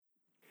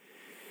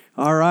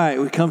All right,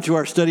 we come to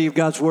our study of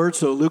God's Word.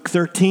 So Luke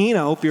 13,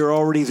 I hope you're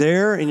already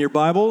there in your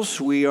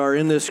Bibles. We are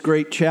in this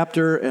great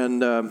chapter,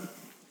 and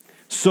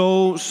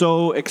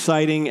so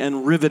exciting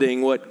and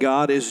riveting what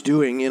God is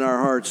doing in our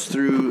hearts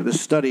through the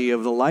study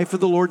of the life of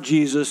the Lord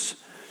Jesus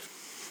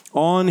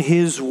on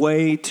his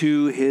way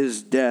to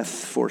his death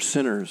for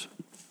sinners.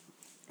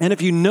 And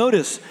if you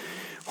notice,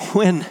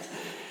 when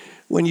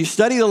you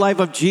study the life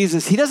of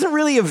Jesus, he doesn't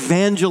really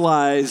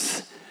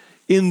evangelize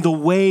in the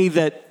way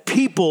that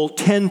people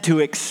tend to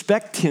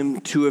expect him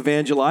to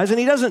evangelize, and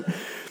he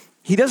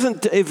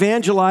doesn't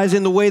evangelize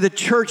in the way the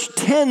church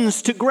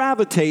tends to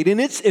gravitate in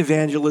its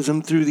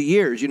evangelism through the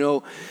years. You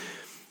know,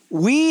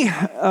 we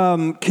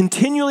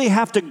continually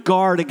have to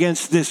guard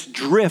against this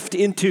drift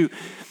into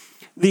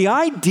the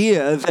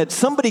idea that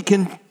somebody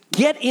can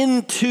get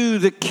into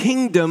the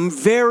kingdom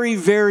very,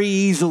 very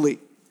easily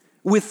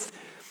with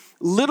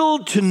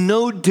little to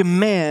no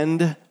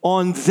demand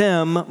on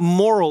them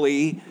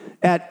morally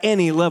at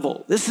any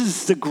level. This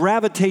is the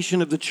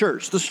gravitation of the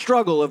church, the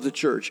struggle of the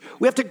church.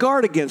 We have to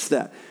guard against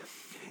that.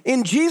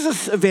 In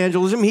Jesus'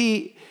 evangelism,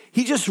 he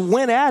just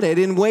went at it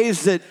in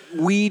ways that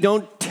we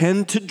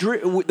tend to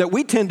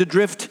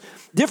drift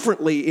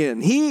differently in.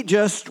 He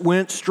just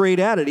went straight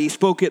at it. He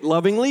spoke it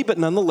lovingly, but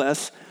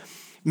nonetheless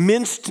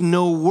minced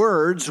no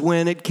words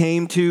when it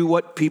came to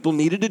what people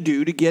needed to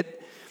do to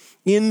get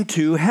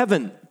into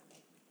heaven.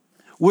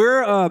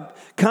 We're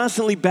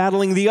constantly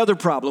battling the other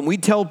problem. We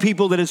tell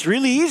people that it's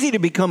really easy to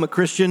become a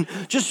Christian.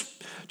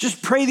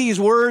 Just pray these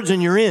words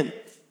and you're in.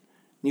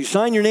 You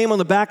sign your name on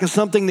the back of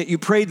something that you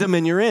prayed them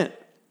and you're in.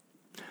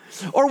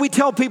 Or we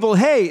tell people,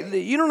 hey,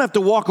 you don't have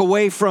to walk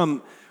away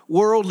from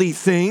worldly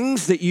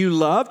things that you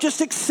love. Just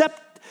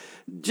accept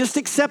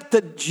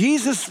that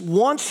Jesus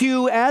wants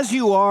you as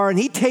you are, and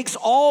he takes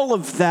all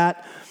of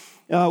that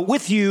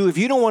with you. If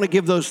you don't want to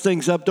give those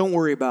things up, don't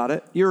worry about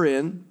it. You're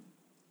in.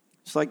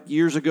 It's like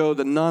years ago,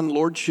 the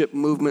non-lordship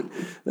movement,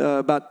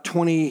 about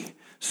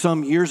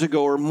 20-some years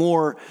ago or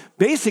more,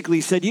 basically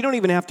said you don't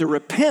even have to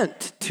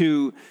repent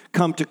to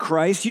come to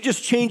Christ. You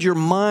just change your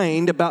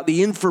mind about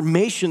the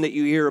information that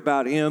you hear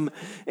about him,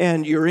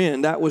 and you're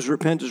in. That was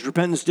repentance.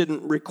 Repentance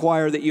didn't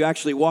require that you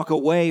actually walk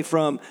away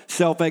from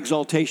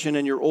self-exaltation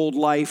and your old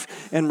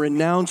life and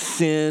renounce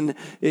sin.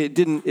 It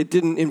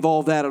didn't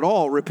involve that at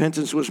all.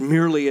 Repentance was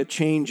merely a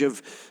change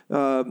of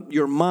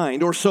your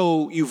mind, or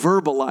so you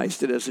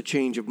verbalized it as a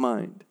change of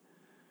mind.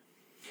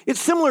 It's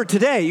similar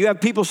today. You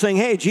have people saying,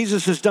 hey,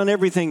 Jesus has done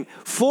everything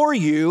for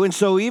you, and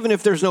so even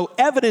if there's no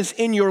evidence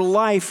in your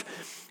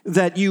life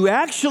that you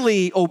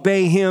actually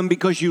obey him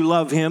because you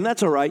love him,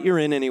 that's all right, you're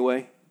in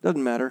anyway.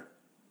 Doesn't matter.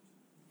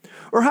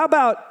 Or how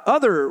about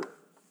other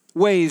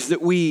ways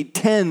that we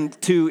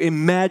tend to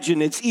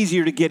imagine it's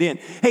easier to get in?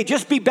 Hey,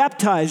 just be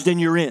baptized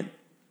and you're in,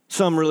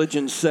 some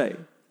religions say.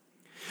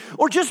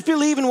 Or just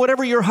believe in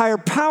whatever your higher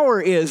power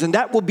is, and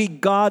that will be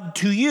God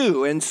to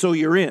you, and so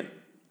you're in.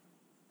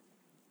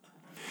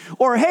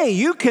 Or, hey,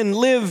 you can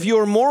live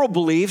your moral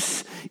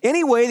beliefs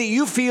any way that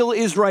you feel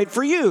is right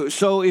for you.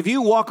 So if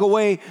you walk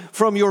away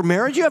from your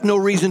marriage, you have no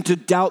reason to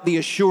doubt the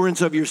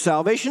assurance of your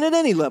salvation at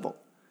any level.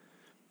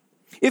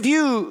 If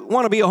you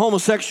want to be a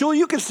homosexual,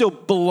 you can still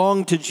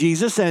belong to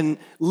Jesus and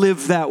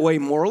live that way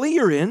morally.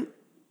 You're in.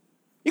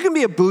 You can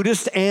be a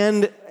Buddhist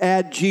and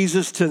add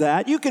Jesus to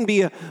that. You can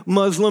be a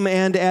Muslim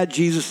and add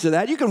Jesus to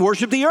that. You can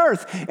worship the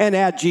earth and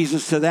add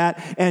Jesus to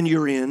that, and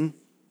you're in.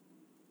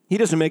 He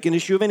doesn't make an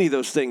issue of any of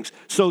those things,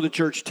 so the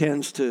church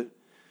tends to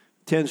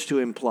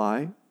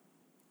imply.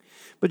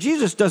 But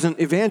Jesus doesn't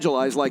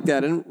evangelize like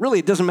that, and really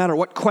it doesn't matter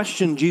what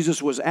question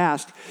Jesus was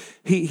asked.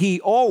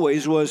 He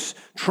always was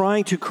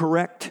trying to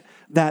correct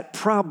that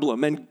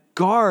problem and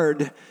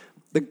guard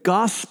the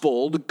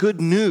gospel, the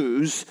good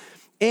news,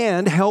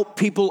 and help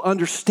people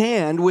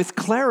understand with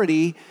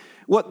clarity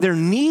what their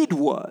need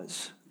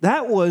was.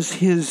 That was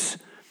his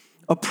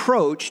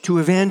approach to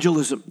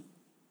evangelism.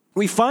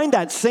 We find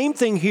that same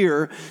thing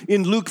here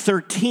in Luke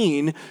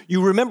 13.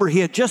 You remember he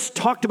had just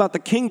talked about the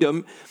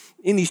kingdom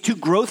in these two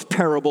growth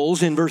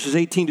parables in verses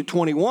 18 to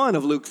 21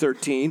 of Luke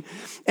 13.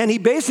 And he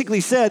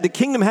basically said the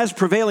kingdom has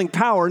prevailing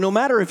power no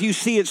matter if you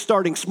see it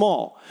starting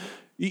small.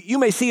 You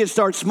may see it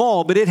start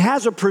small, but it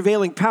has a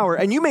prevailing power.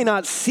 And you may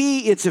not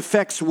see its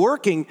effects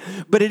working,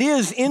 but it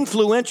is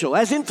influential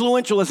as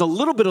a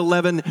little bit of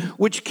leaven,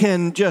 which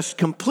can just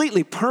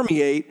completely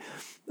permeate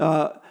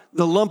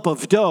the lump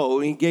of dough.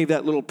 He gave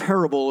that little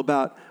parable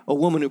about a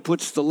woman who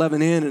puts the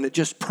leaven in and it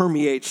just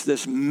permeates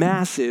this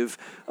massive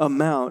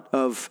amount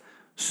of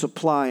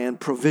supply and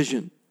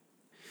provision.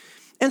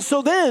 And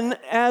so then,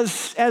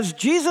 as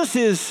Jesus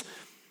is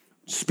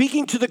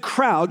speaking to the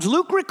crowds,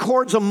 Luke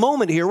records a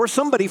moment here where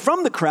somebody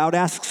from the crowd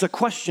asks a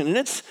question.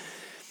 And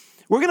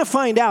we're going to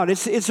find out,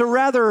 it's a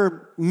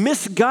rather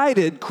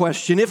misguided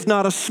question, if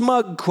not a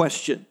smug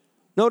question.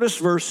 Notice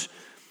verse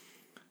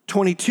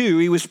 22,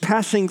 he was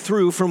passing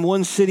through from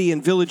one city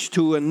and village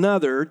to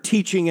another,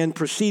 teaching and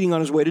proceeding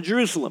on his way to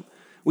Jerusalem.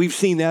 We've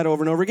seen that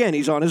over and over again.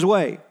 He's on his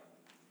way.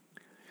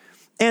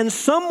 And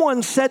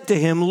someone said to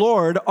him,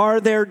 Lord, are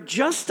there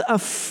just a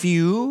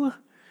few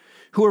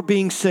who are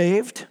being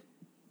saved?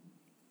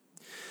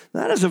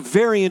 That is a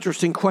very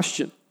interesting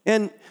question.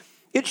 And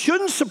it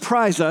shouldn't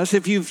surprise us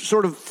if you've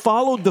sort of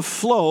followed the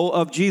flow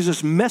of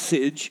Jesus'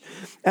 message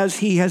as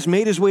he has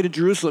made his way to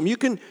Jerusalem. You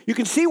can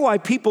see why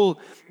people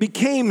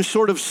became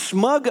sort of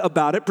smug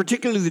about it,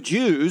 particularly the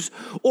Jews,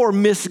 or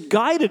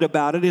misguided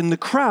about it in the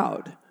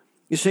crowd.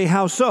 You say,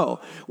 how so?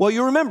 Well,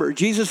 you remember,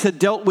 Jesus had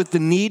dealt with the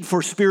need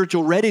for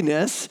spiritual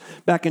readiness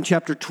back in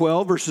chapter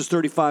 12, verses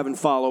 35 and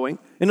following.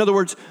 In other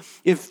words,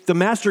 if the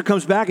master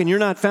comes back and you're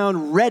not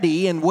found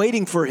ready and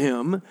waiting for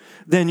him,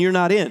 then you're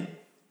not in.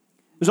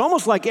 It was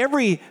almost like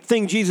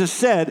everything Jesus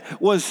said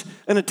was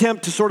an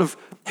attempt to sort of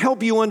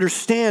help you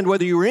understand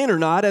whether you were in or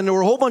not, and there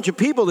were a whole bunch of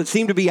people that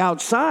seemed to be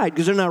outside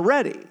because they're not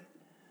ready.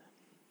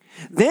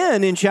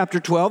 Then in chapter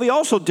 12, he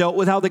also dealt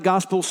with how the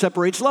gospel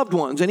separates loved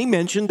ones, and he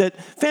mentioned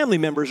that family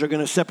members are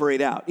going to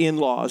separate out,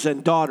 in-laws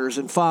and daughters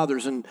and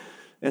fathers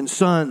and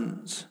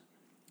sons.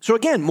 So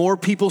again, more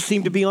people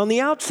seem to be on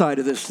the outside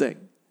of this thing.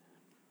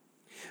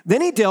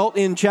 Then he dealt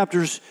in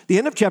the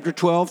end of chapter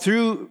 12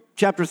 through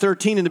chapter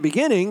 13 in the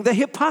beginning, the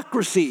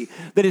hypocrisy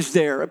that is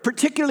there,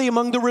 particularly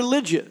among the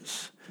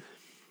religious.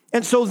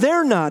 And so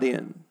they're not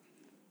in.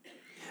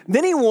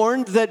 Then he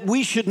warned that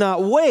we should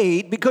not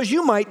wait because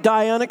you might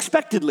die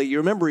unexpectedly. You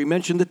remember he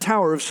mentioned the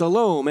Tower of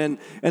Siloam and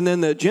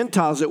then the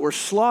Gentiles that were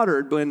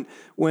slaughtered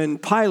when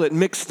Pilate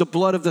mixed the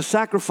blood of the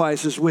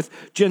sacrifices with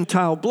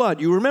Gentile blood.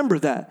 You remember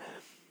that.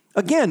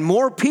 Again,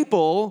 more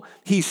people,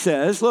 he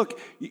says, look,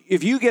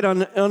 if you get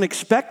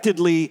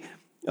unexpectedly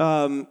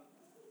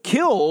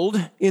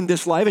killed in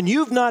this life and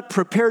you've not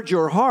prepared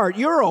your heart,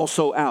 you're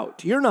also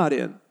out. You're not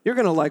in. You're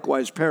going to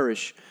likewise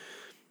perish.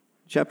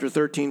 Chapter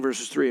 13,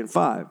 verses 3 and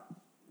 5.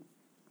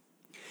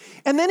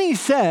 And then he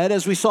said,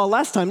 as we saw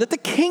last time, that the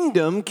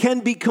kingdom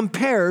can be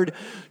compared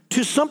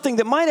to something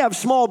that might have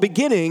small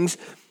beginnings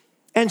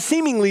and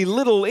seemingly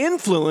little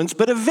influence,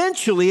 but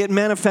eventually it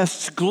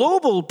manifests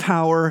global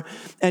power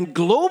and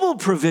global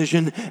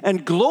provision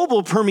and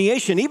global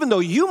permeation, even though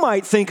you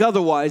might think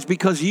otherwise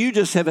because you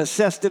just have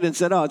assessed it and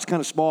said, oh, it's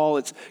kind of small,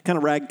 it's kind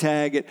of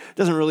ragtag, it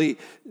doesn't really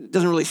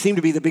seem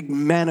to be the big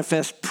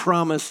manifest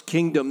promised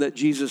kingdom that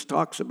Jesus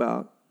talks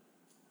about.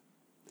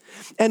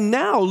 And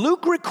now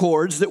Luke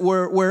records that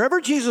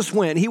wherever Jesus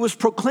went, he was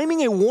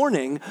proclaiming a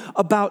warning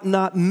about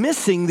not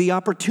missing the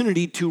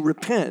opportunity to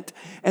repent.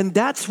 And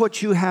that's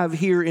what you have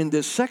here in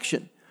this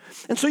section.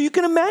 And so you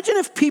can imagine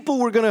if people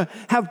were going to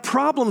have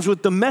problems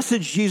with the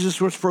message Jesus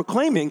was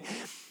proclaiming,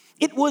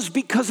 it was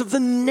because of the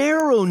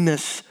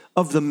narrowness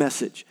of the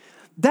message.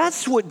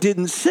 That's what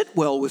didn't sit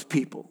well with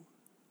people.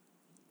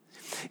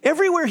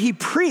 Everywhere he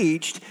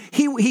preached,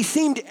 he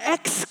seemed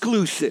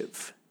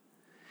exclusive.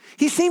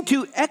 He seemed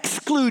to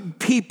exclude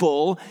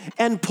people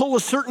and pull a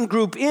certain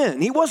group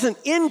in. He wasn't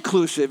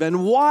inclusive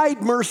and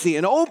wide mercy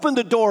and open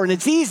the door and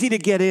it's easy to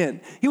get in.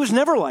 He was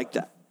never like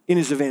that in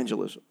his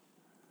evangelism.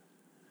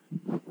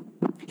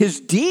 His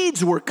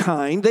deeds were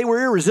kind. They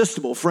were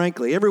irresistible,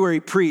 frankly. Everywhere he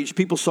preached,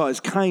 people saw his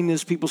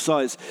kindness. People saw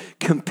his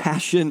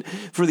compassion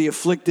for the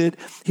afflicted,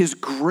 his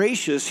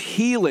gracious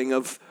healing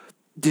of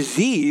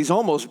disease,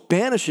 almost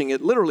banishing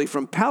it literally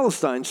from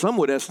Palestine, some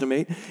would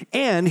estimate,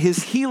 and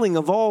his healing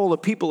of all the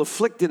people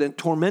afflicted and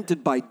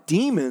tormented by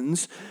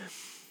demons.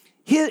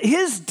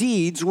 His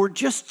deeds were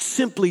just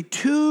simply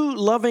too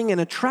loving and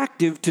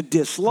attractive to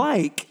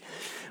dislike.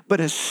 But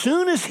as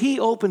soon as he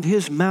opened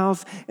his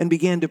mouth and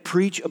began to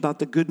preach about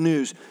the good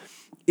news,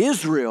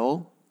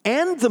 Israel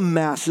and the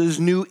masses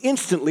knew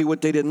instantly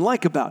what they didn't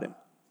like about him.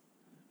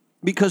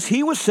 Because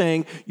he was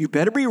saying, you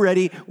better be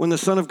ready when the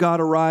Son of God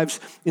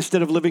arrives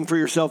instead of living for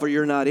yourself or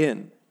you're not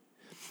in.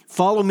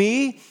 Follow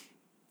me,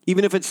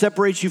 even if it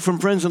separates you from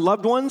friends and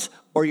loved ones,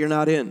 or you're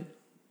not in.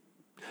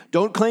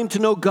 Don't claim to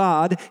know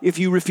God if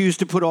you refuse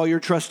to put all your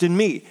trust in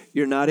me.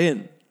 You're not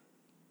in.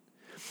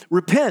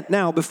 Repent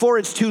now before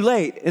it's too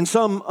late and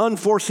some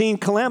unforeseen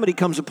calamity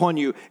comes upon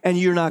you and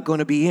you're not going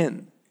to be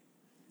in.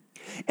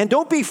 And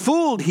don't be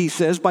fooled, he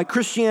says, by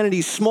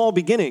Christianity's small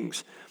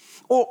beginnings.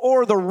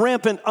 Or the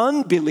rampant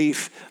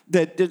unbelief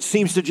that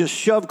seems to just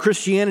shove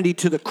Christianity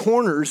to the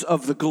corners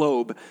of the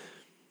globe.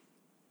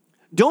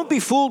 Don't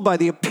be fooled by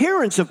the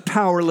appearance of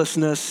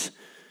powerlessness.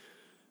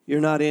 You're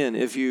not in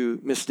if you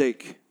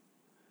mistake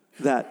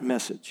that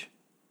message.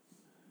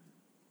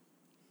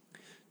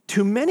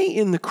 To many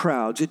in the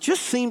crowds, it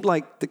just seemed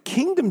like the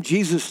kingdom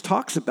Jesus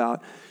talks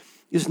about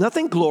is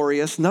nothing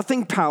glorious,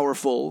 nothing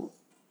powerful.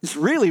 It's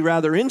really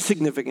rather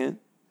insignificant.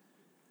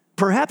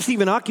 Perhaps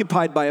even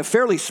occupied by a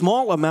fairly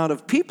small amount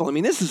of people. I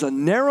mean, this is a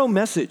narrow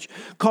message,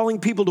 calling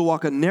people to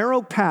walk a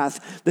narrow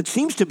path that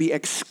seems to be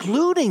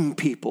excluding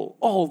people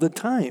all the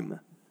time.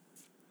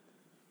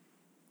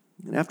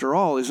 And after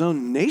all, his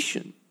own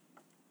nation,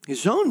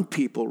 his own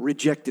people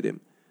rejected him.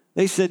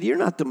 They said, you're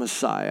not the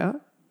Messiah.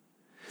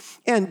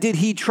 And did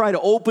he try to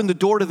open the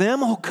door to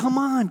them? Oh, come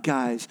on,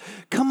 guys.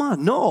 Come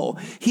on. No.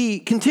 He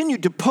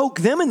continued to poke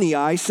them in the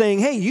eye, saying,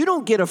 hey, you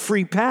don't get a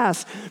free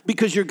pass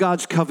because you're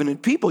God's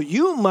covenant people.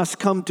 You must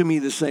come to me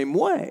the same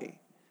way,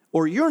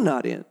 or you're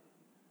not in.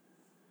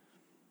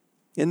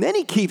 And then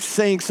he keeps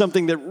saying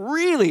something that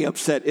really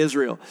upset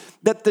Israel,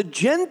 that the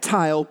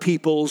Gentile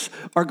peoples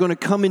are going to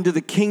come into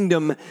the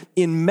kingdom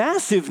in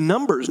massive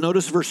numbers.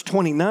 Notice verse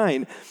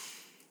 29.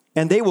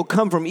 And they will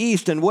come from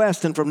east and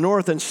west and from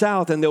north and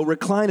south, and they'll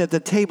recline at the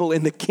table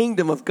in the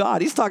kingdom of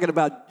God. He's talking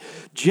about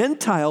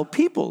Gentile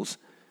peoples.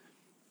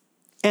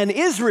 And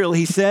Israel,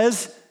 he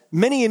says,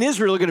 many in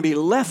Israel are going to be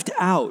left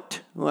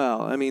out.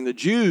 Well, I mean, the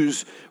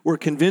Jews were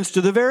convinced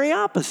of the very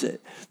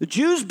opposite. The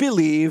Jews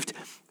believed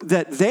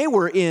that they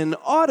were in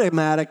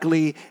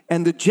automatically,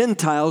 and the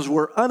Gentiles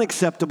were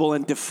unacceptable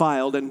and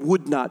defiled and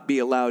would not be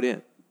allowed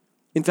in.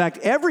 In fact,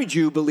 every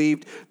Jew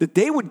believed that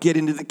they would get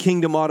into the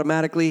kingdom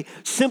automatically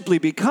simply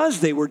because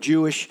they were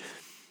Jewish.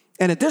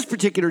 And at this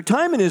particular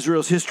time in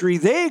Israel's history,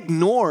 they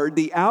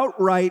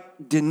outright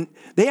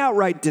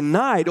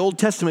denied Old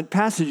Testament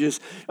passages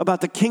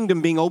about the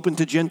kingdom being open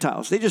to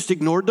Gentiles. They just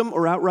ignored them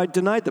or outright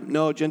denied them.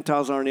 No,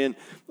 Gentiles aren't in.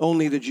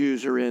 Only the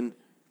Jews are in.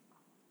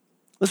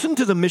 Listen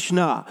to the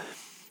Mishnah.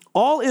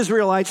 All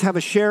Israelites have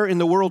a share in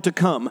the world to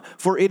come,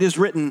 for it is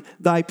written,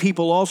 thy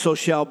people also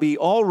shall be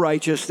all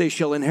righteous, they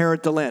shall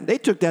inherit the land. They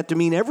took that to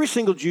mean every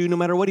single Jew, no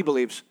matter what he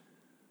believes,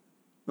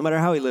 no matter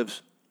how he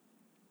lives.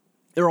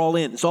 They're all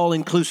in. It's all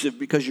inclusive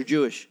because you're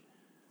Jewish.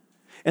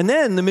 And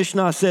then the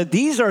Mishnah said,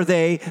 these are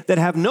they that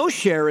have no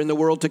share in the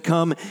world to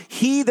come.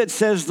 He that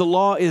says the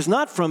law is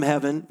not from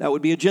heaven, that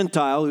would be a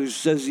Gentile who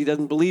says he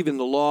doesn't believe in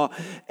the law,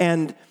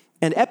 and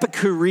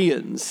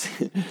Epicureans,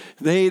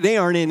 they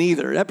aren't in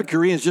either.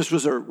 Epicureans just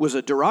was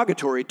a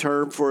derogatory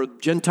term for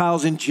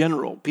Gentiles in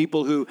general,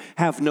 people who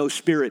have no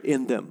spirit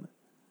in them.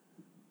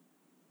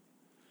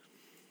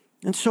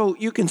 And so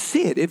you can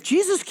see it. If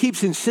Jesus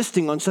keeps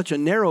insisting on such a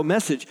narrow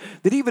message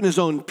that even his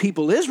own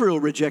people,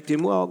 Israel, reject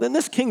him, well, then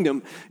this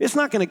kingdom, it's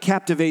not going to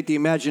captivate the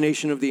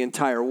imagination of the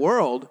entire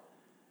world.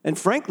 And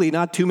frankly,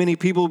 not too many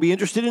people will be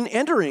interested in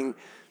entering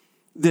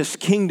this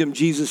kingdom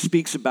Jesus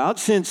speaks about,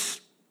 since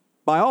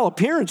by all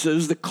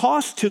appearances, the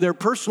cost to their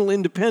personal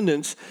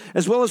independence,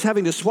 as well as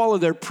having to swallow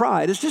their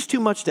pride, is just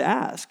too much to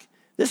ask.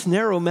 This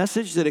narrow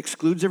message that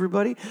excludes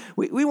everybody,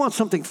 we want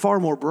something far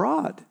more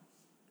broad.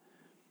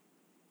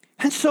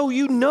 And so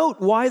you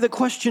note why the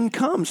question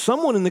comes.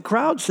 Someone in the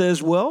crowd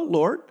says, well,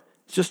 Lord,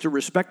 it's just a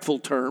respectful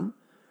term.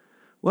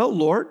 Well,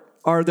 Lord,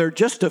 are there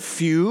just a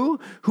few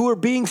who are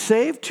being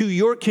saved to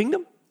your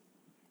kingdom,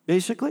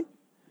 basically?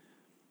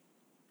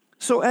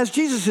 So as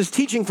Jesus is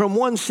teaching from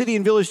one city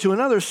and village to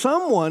another,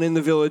 someone in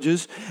the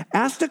villages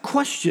asked a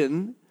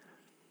question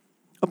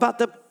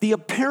about the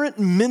apparent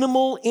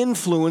minimal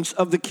influence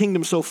of the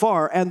kingdom so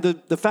far, and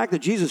the fact that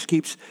Jesus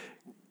keeps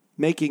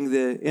making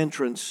the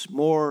entrance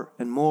more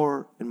and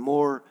more and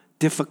more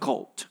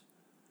difficult.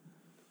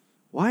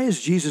 Why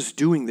is Jesus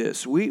doing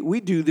this? We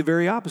do the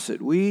very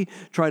opposite. We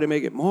try to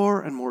make it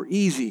more and more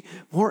easy,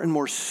 more and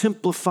more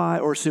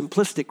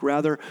simplistic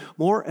rather,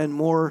 more and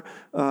more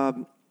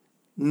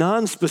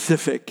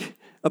non-specific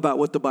about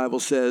what the Bible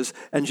says,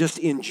 and just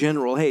in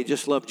general, hey,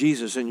 just love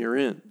Jesus and you're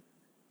in.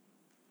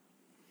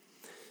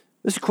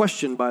 This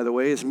question, by the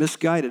way, is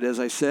misguided, as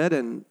I said,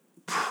 and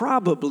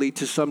probably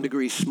to some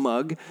degree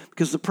smug,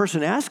 because the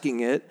person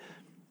asking it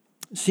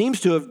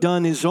seems to have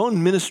done his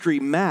own ministry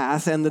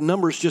math, and the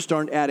numbers just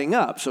aren't adding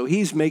up. So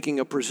he's making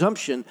a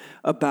presumption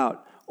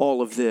about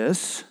all of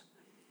this.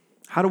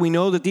 How do we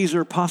know that these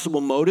are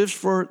possible motives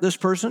for this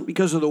person?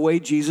 Because of the way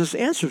Jesus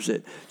answers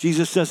it.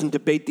 Jesus doesn't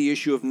debate the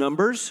issue of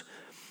numbers.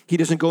 He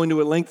doesn't go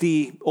into a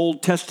lengthy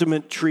Old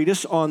Testament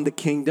treatise on the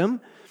kingdom.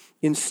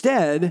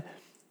 Instead,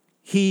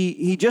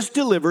 he just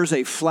delivers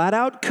a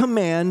flat-out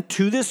command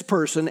to this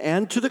person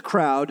and to the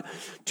crowd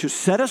to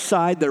set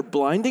aside their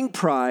blinding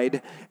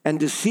pride and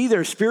to see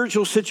their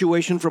spiritual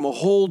situation from a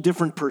whole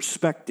different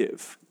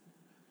perspective.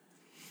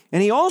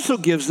 And he also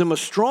gives them a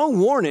strong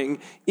warning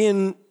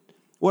in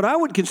what I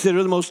would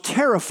consider the most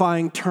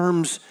terrifying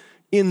terms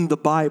in the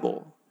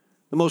Bible.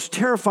 The most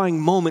terrifying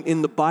moment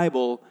in the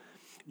Bible,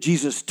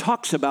 Jesus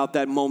talks about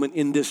that moment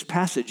in this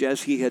passage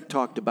as he had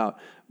talked about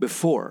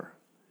before.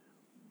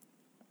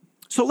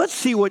 So let's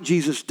see what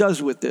Jesus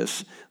does with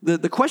this.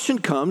 The question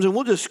comes, and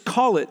we'll just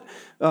call it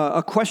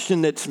a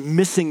question that's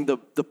missing the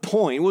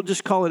point. We'll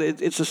just call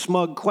it's a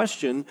smug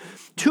question,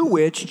 to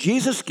which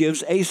Jesus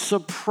gives a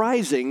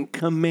surprising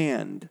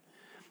command.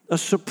 A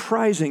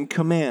surprising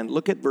command.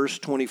 Look at verse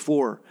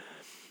 24.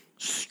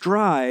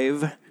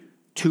 Strive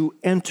to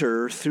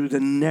enter through the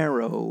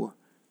narrow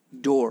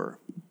door.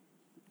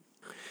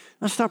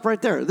 Now stop right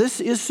there.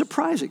 This is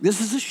surprising. This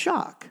is a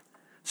shock.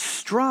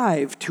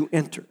 Strive to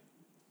enter.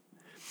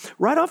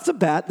 Right off the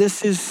bat,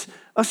 this is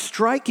a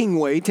striking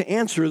way to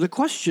answer the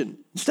question.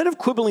 Instead of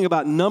quibbling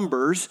about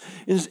numbers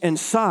and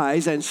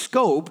size and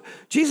scope,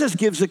 Jesus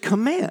gives a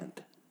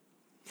command.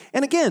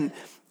 And again,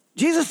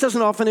 Jesus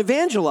doesn't often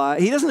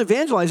evangelize. He doesn't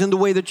evangelize in the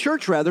way the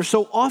church, rather,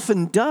 so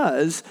often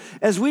does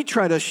as we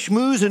try to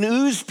schmooze and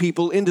ooze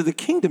people into the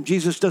kingdom.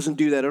 Jesus doesn't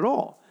do that at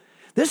all.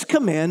 This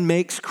command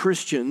makes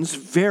Christians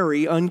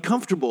very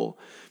uncomfortable.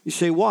 You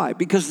say, why?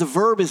 Because the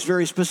verb is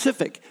very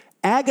specific.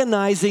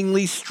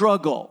 Agonizingly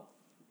struggle.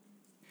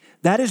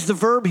 That is the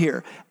verb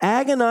here,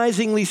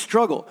 agonizingly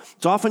struggle.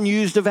 It's often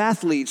used of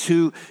athletes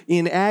who,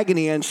 in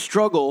agony and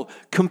struggle,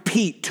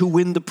 compete to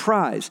win the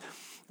prize.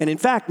 And in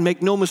fact,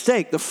 make no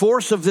mistake, the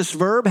force of this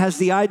verb has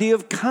the idea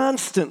of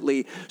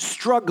constantly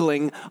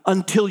struggling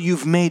until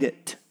you've made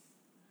it.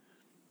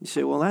 You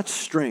say, well, that's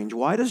strange.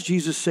 Why does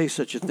Jesus say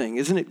such a thing?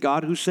 Isn't it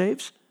God who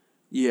saves?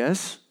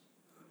 Yes.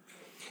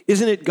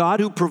 Isn't it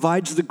God who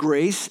provides the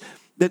grace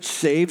that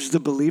saves the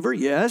believer?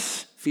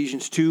 Yes.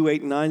 Ephesians 2,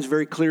 8, and 9 is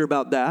very clear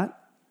about that.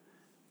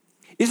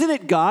 Isn't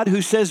it God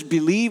who says,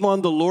 believe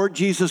on the Lord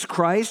Jesus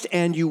Christ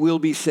and you will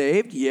be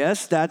saved?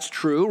 Yes, that's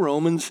true.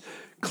 Romans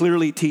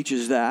clearly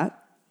teaches that.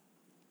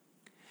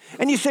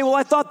 And you say, well,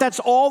 I thought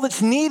that's all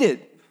that's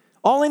needed.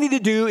 All I need to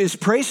do is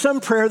pray some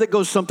prayer that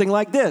goes something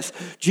like this.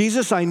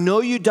 Jesus, I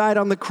know you died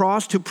on the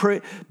cross to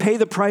pay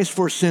the price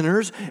for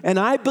sinners, and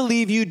I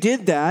believe you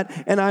did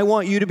that, and I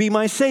want you to be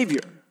my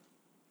Savior.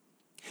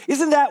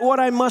 Isn't that what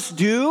I must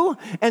do?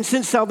 And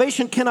since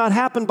salvation cannot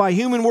happen by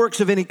human works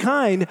of any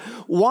kind,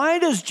 why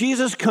does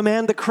Jesus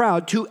command the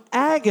crowd to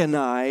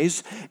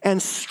agonize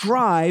and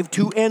strive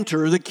to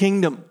enter the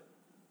kingdom?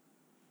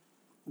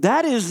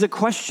 That is the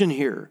question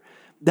here.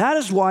 That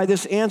is why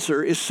this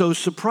answer is so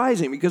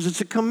surprising, because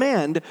it's a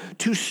command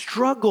to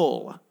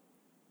struggle.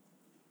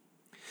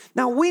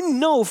 Now, we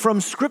know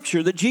from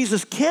Scripture that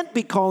Jesus can't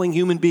be calling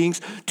human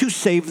beings to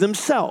save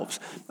themselves.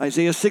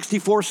 Isaiah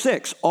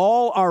 64:6,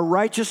 all our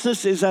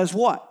righteousness is as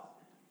what?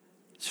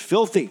 It's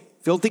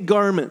filthy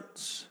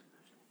garments.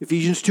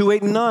 Ephesians 2,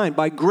 8, and 9,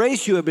 by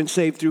grace you have been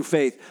saved through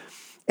faith.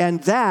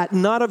 And that,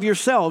 not of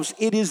yourselves,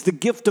 it is the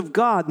gift of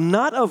God,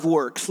 not of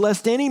works,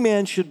 lest any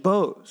man should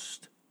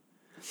boast.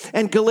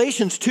 And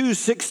Galatians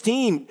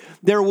 2:16,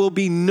 there will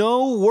be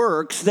no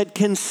works that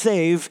can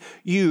save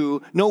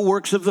you, no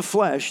works of the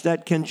flesh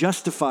that can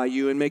justify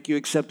you and make you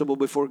acceptable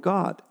before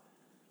God.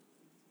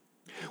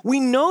 We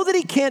know that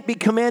he can't be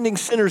commanding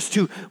sinners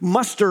to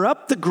muster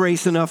up the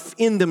grace enough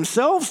in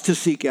themselves to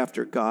seek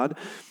after God.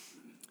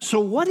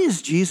 So what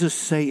is Jesus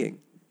saying?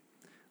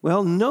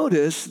 Well,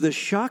 notice the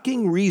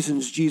shocking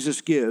reasons Jesus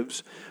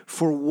gives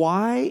for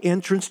why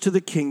entrance to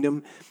the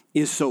kingdom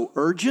is so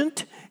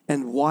urgent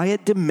and why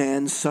it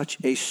demands such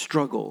a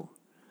struggle.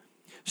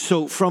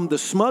 So from the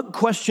smug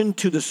question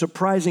to the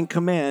surprising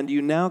command,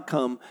 you now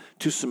come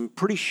to some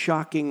pretty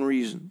shocking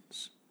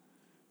reasons.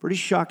 Pretty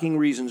shocking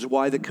reasons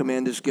why the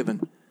command is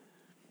given.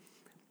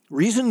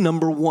 Reason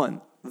number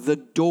one, the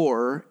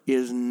door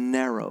is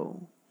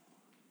narrow.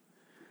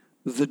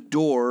 The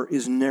door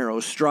is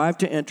narrow. Strive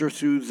to enter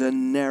through the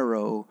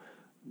narrow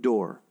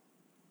door.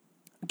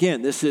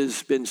 Again, this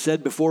has been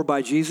said before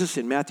by Jesus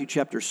in Matthew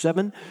chapter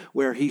 7,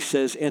 where he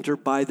says, enter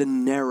by the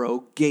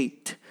narrow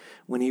gate,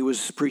 when he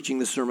was preaching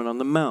the Sermon on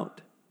the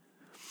Mount.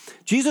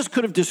 Jesus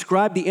could have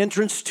described the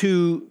entrance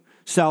to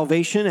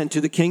salvation and to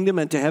the kingdom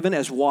and to heaven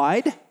as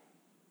wide.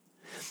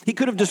 He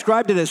could have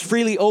described it as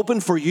freely open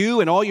for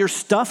you and all your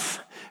stuff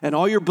and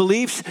all your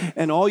beliefs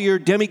and all your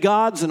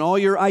demigods and all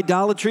your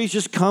idolatries.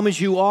 Just come as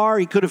you are.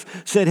 He could have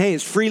said, hey,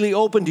 it's freely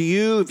open to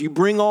you if you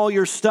bring all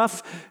your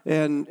stuff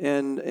and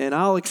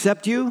I'll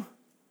accept you.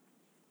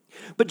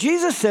 But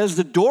Jesus says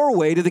the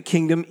doorway to the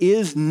kingdom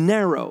is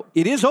narrow.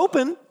 It is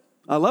open.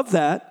 I love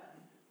that.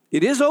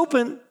 It is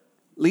open,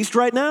 at least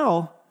right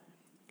now.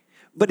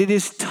 But it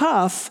is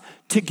tough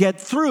to get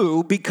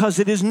through because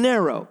it is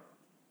narrow.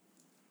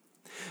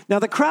 Now,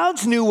 the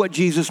crowds knew what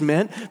Jesus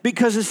meant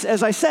because,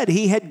 as I said,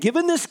 he had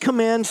given this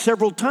command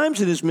several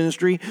times in his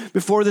ministry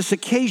before this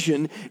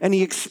occasion, and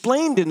he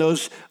explained in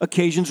those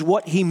occasions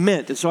what he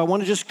meant. And so I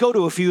want to just go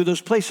to a few of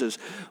those places.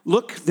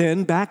 Look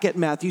then back at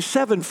Matthew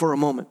 7 for a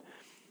moment.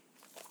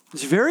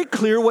 It's very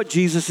clear what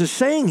Jesus is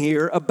saying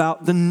here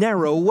about the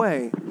narrow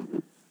way.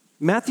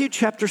 Matthew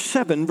chapter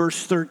 7,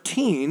 verse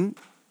 13,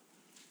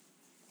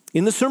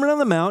 in the Sermon on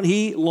the Mount,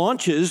 he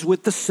launches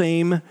with the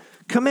same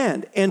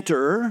command.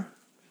 Enter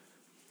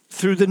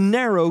through the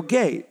narrow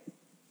gate.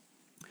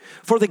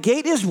 For the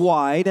gate is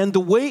wide and the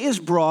way is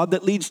broad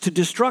that leads to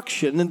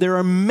destruction, and there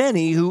are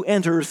many who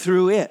enter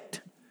through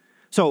it.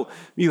 So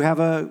you have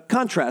a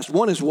contrast.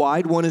 One is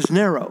wide, one is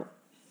narrow.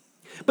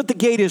 But the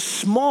gate is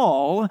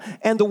small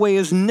and the way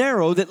is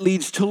narrow that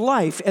leads to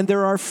life, and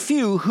there are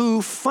few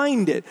who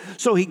find it.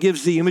 So he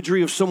gives the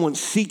imagery of someone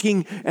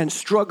seeking and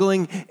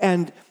struggling,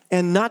 and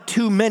not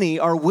too many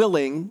are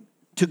willing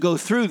to go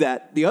through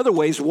that. The other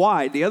way is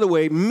wide. The other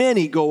way,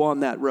 many go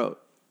on that road.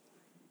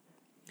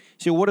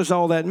 So what does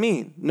all that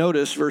mean?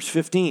 Notice verse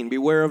 15.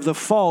 Beware of the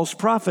false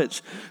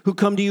prophets who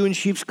come to you in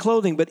sheep's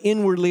clothing, but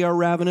inwardly are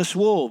ravenous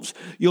wolves.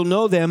 You'll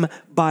know them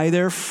by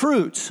their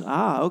fruits.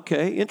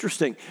 Okay,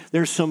 interesting.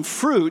 There's some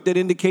fruit that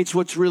indicates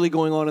what's really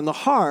going on in the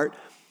heart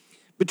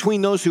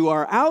between those who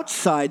are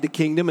outside the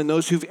kingdom and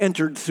those who've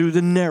entered through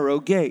the narrow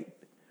gate.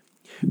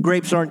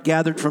 Grapes aren't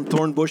gathered from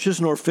thorn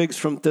bushes, nor figs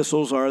from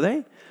thistles, are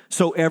they?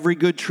 So every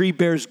good tree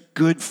bears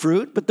good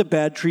fruit, but the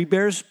bad tree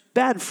bears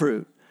bad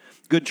fruit.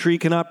 Good tree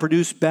cannot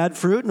produce bad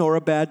fruit, nor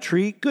a bad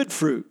tree good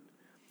fruit.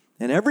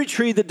 And every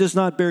tree that does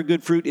not bear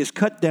good fruit is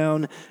cut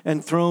down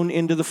and thrown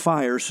into the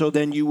fire. So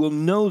then you will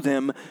know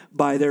them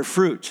by their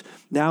fruits.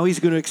 Now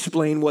he's going to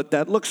explain what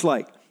that looks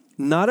like.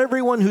 Not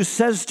everyone who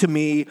says to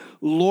me,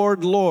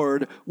 Lord,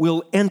 Lord,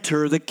 will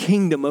enter the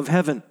kingdom of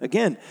heaven.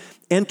 Again,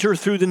 enter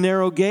through the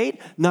narrow gate.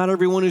 Not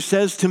everyone who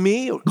says to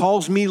me or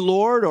calls me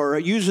Lord or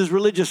uses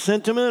religious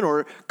sentiment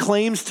or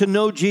claims to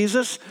know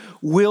Jesus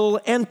will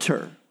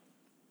enter.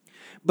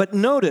 But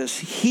notice,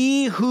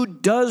 he who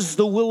does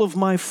the will of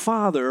my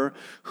Father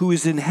who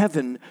is in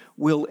heaven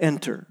will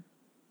enter.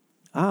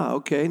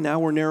 Okay, now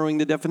we're narrowing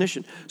the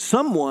definition.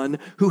 Someone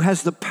who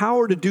has the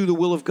power to do the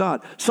will of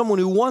God. Someone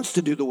who wants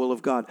to do the will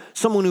of God.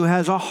 Someone who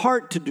has a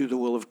heart to do the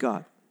will of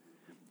God.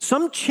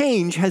 Some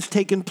change has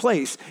taken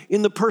place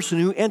in the person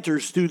who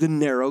enters through the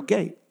narrow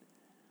gate.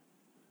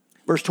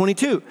 Verse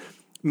 22.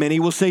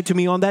 Many will say to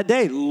me on that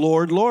day,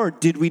 Lord,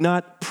 Lord, did we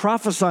not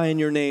prophesy in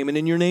your name and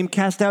in your name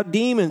cast out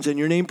demons and in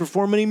your name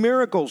perform many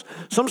miracles?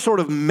 Some sort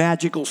of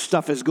magical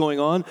stuff is going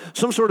on.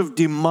 Some sort of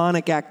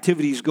demonic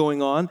activity is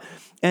going on.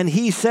 And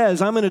he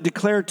says, I'm going to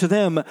declare to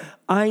them,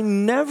 I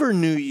never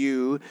knew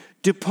you.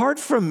 Depart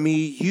from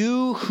me,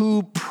 you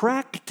who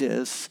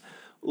practice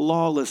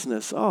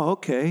lawlessness. Oh,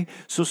 okay.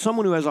 So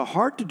someone who has a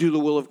heart to do the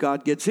will of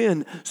God gets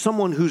in.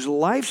 Someone whose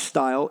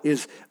lifestyle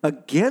is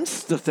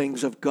against the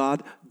things of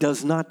God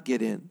does not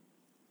get in.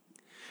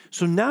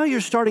 So now you're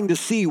starting to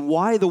see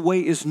why the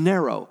way is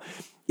narrow.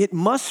 It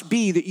must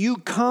be that you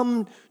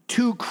come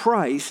to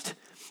Christ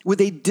with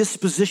a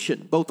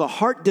disposition, both a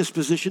heart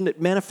disposition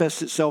that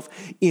manifests itself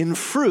in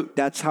fruit.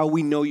 That's how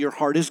we know your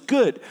heart is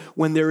good,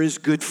 when there is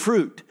good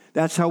fruit.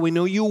 That's how we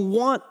know you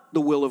want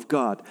the will of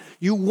God.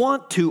 You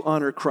want to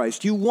honor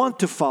Christ. You want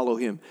to follow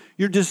him.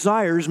 Your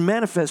desires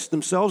manifest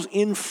themselves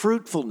in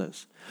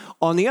fruitfulness.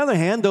 On the other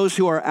hand, those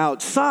who are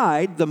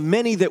outside, the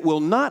many that will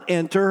not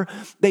enter,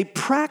 they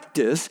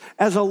practice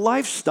as a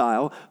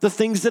lifestyle the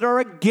things that are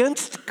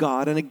against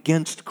God and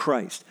against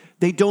Christ.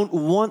 They don't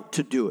want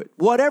to do it,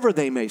 whatever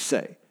they may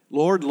say.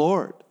 Lord,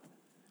 Lord.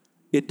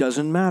 It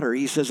doesn't matter.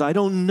 He says, I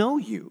don't know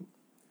you.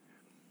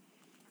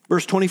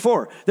 Verse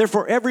 24,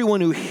 therefore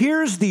everyone who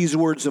hears these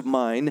words of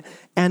mine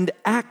and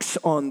acts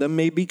on them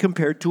may be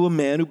compared to a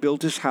man who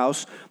built his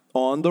house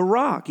on the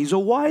rock. He's a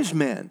wise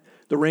man.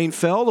 The rain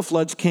fell, the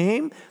floods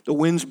came, the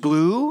winds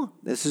blew.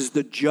 This is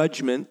the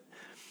judgment.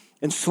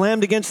 And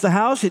slammed against the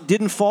house. It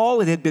didn't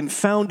fall. It had been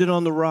founded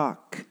on the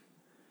rock.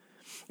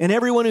 And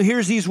everyone who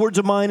hears these words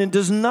of mine and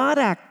does not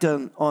act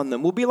on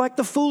them will be like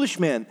the foolish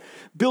man,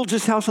 builds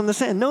his house on the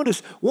sand.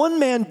 Notice, one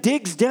man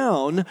digs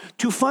down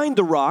to find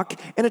the rock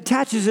and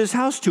attaches his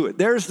house to it.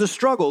 There's the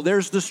struggle.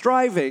 There's the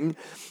striving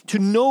to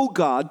know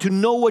God, to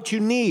know what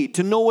you need,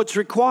 to know what's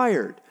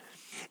required.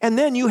 And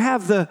then you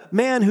have the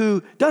man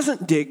who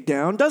doesn't dig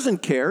down,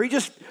 doesn't care. He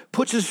just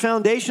puts his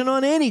foundation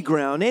on any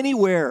ground,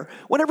 anywhere,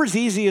 whatever's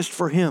easiest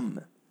for him.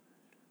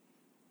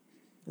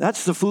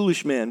 That's the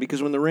foolish man,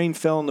 because when the rain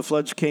fell and the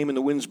floods came and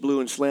the winds blew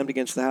and slammed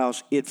against the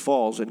house, it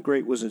falls, and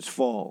great was its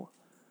fall.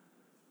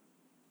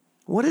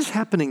 What is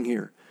happening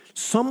here?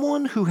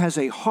 Someone who has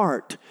a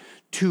heart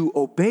to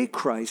obey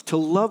Christ, to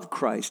love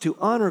Christ, to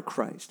honor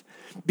Christ,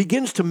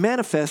 begins to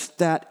manifest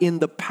that in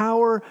the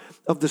power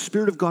of the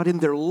Spirit of God in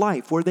their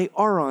life where they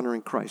are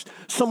honoring Christ.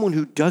 Someone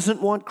who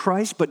doesn't want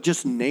Christ but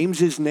just names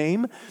his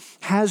name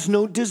has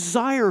no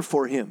desire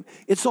for him.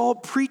 It's all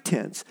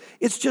pretense.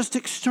 It's just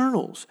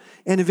externals.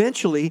 And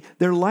eventually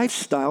their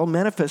lifestyle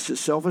manifests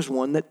itself as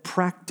one that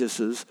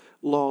practices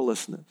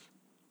lawlessness.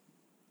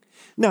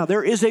 Now,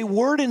 there is a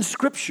word in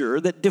Scripture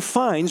that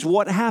defines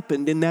what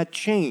happened in that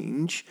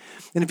change.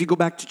 And if you go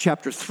back to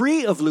chapter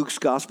 3 of Luke's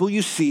Gospel,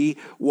 you see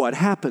what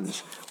happens.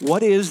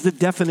 What is the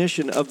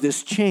definition of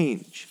this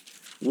change?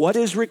 What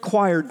is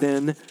required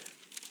then?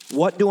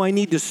 What do I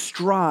need to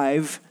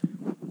strive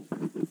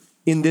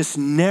in this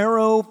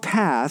narrow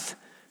path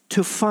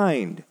to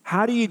find?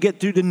 How do you get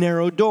through the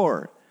narrow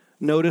door?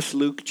 Notice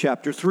Luke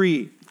chapter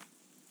 3.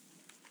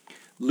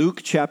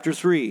 Luke chapter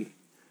 3.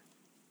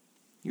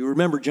 You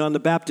remember John the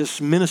Baptist's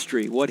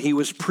ministry, what he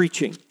was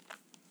preaching.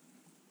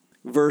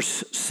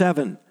 Verse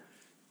 7.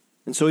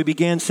 And so he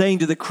began saying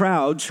to the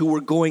crowds who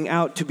were going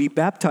out to be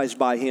baptized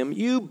by him,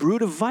 you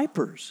brood of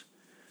vipers,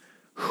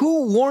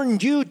 who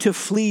warned you to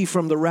flee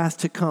from the wrath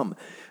to come?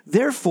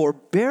 Therefore,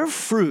 bear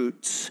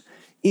fruits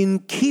in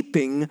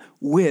keeping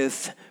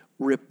with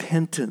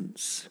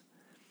repentance.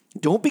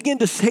 Don't begin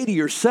to say to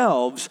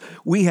yourselves,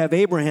 we have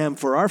Abraham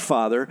for our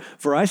father,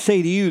 for I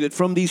say to you that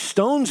from these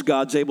stones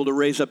God's able to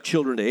raise up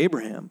children to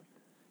Abraham.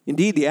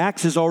 Indeed, the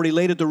axe is already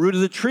laid at the root of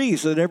the tree,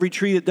 so that every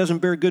tree that doesn't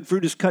bear good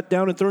fruit is cut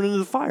down and thrown into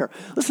the fire.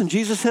 Listen,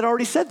 Jesus had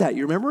already said that,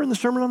 you remember, in the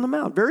Sermon on the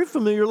Mount. Very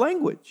familiar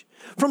language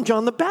from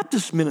John the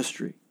Baptist's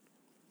ministry.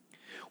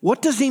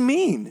 What does he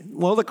mean?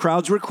 Well, the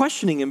crowds were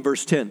questioning him,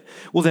 verse 10.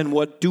 Well, then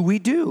what do we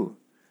do?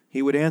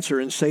 He would answer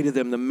and say to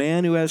them, the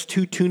man who has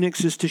 2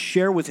 tunics is to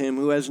share with him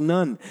who has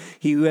none.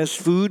 He who has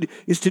food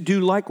is to do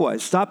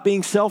likewise. Stop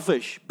being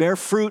selfish. Bear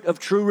fruit of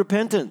true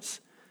repentance.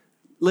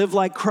 Live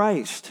like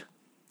Christ.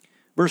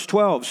 Verse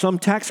 12, some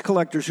tax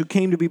collectors who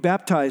came to be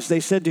baptized, they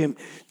said to him,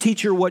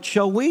 "Teacher, what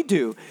shall we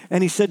do?"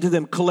 And he said to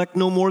them, "Collect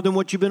no more than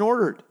what you've been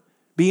ordered.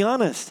 Be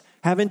honest,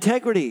 have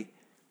integrity,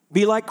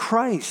 be like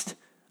Christ,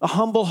 a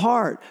humble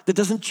heart that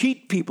doesn't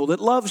cheat people, that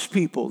loves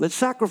people, that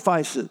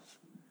sacrifices."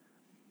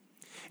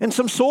 And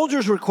some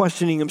soldiers were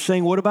questioning him,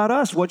 saying, "What about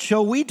us? What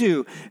shall we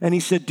do?" And he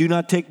said, "Do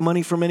not take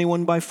money from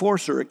anyone by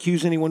force or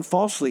accuse anyone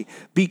falsely.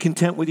 Be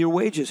content with your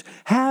wages.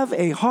 Have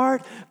a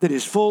heart that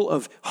is full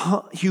of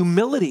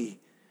humility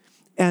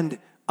and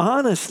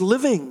honest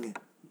living."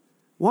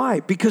 Why?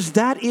 Because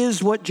that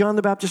is what John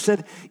the Baptist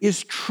said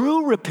is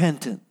true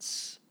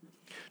repentance.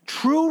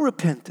 True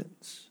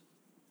repentance.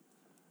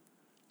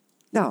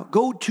 Now,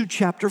 go to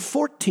chapter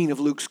 14 of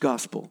Luke's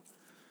gospel.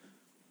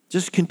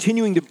 Just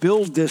continuing to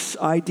build this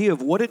idea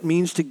of what it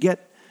means to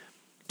get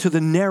to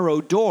the narrow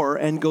door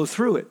and go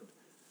through it.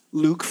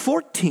 Luke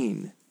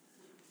 14.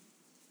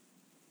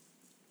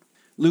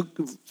 Luke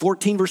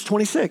 14, verse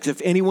 26.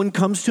 If anyone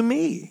comes to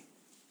me,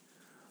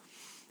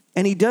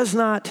 and he does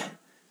not,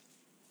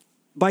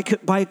 by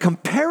a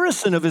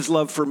comparison of his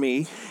love for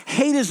me,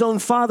 hate his own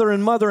father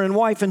and mother and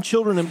wife and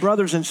children and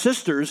brothers and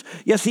sisters,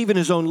 yes, even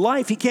his own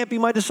life, he can't be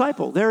my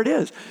disciple. There it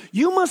is.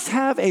 You must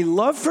have a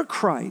love for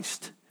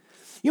Christ.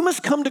 You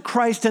must come to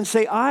Christ and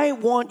say, "I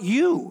want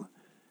you.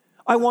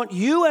 I want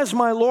you as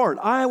my Lord.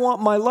 I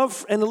want my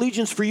love and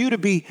allegiance for you to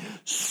be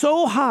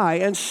so high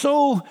and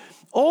so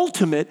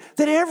ultimate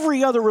that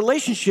every other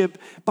relationship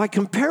by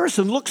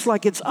comparison looks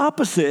like it's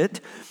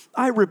opposite.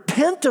 I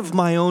repent of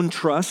my own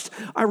trust.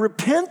 I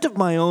repent of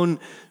my own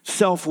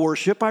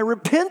self-worship. I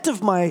repent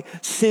of my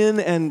sin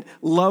and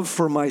love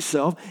for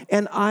myself,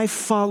 and I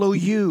follow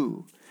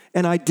you,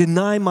 and I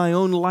deny my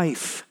own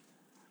life."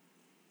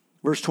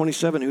 Verse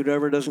 27,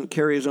 "Whoever doesn't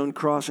carry his own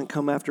cross and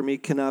come after me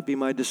cannot be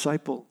my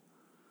disciple.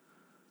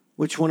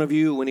 Which one of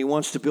you, when he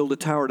wants to build a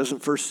tower,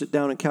 doesn't first sit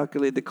down and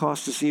calculate the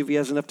cost to see if he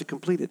has enough to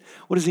complete it?"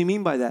 What does he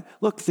mean by that?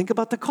 Look, think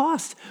about the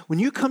cost. When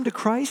you come to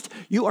Christ,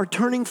 you are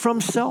turning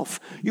from self.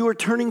 You are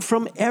turning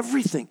from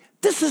everything.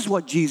 This is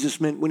what Jesus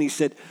meant when he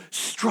said,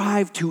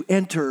 "Strive to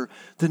enter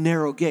the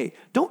narrow gate."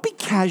 Don't be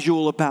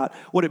casual about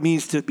what it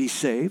means to be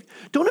saved.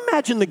 Don't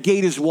imagine the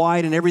gate is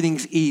wide and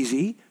everything's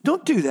easy.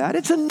 Don't do that.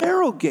 It's a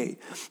narrow gate.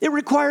 It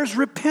requires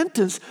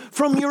repentance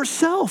from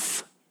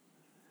yourself.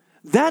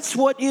 That's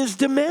what is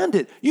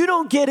demanded. You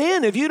don't get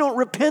in if you don't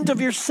repent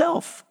of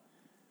yourself.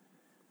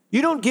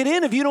 You don't get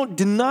in if you don't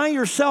deny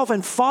yourself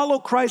and follow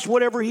Christ,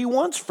 whatever he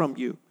wants from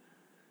you.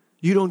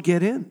 You don't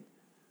get in.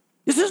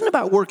 This isn't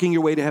about working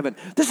your way to heaven.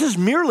 This is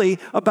merely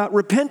about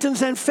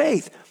repentance and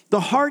faith. The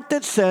heart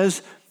that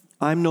says,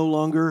 "I'm no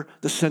longer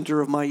the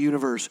center of my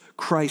universe.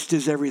 Christ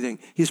is everything.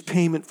 His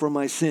payment for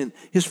my sin,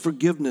 his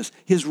forgiveness,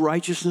 his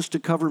righteousness to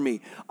cover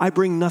me. I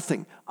bring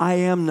nothing. I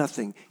am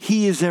nothing.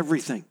 He is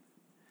everything."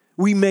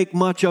 We make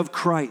much of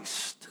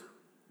Christ.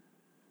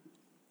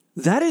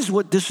 That is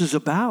what this is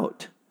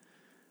about.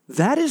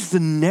 That is the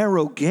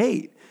narrow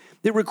gate.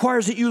 It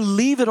requires that you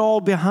leave it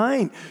all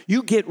behind.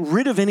 You get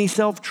rid of any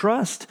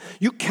self-trust.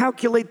 You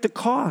calculate the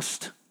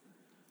cost.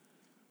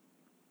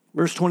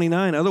 Verse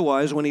 29,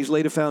 "Otherwise, when he's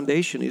laid a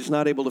foundation, he's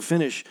not able to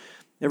finish.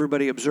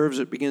 Everybody observes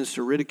it, begins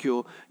to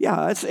ridicule."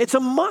 Yeah, it's a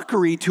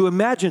mockery to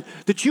imagine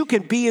that you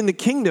can be in the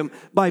kingdom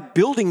by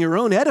building your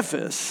own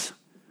edifice.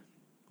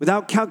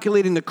 Without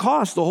calculating the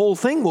cost, the whole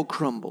thing will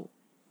crumble.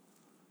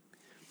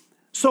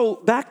 So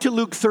back to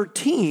Luke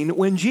 13,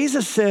 when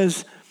Jesus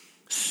says,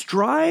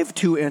 "Strive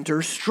to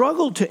enter,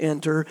 struggle to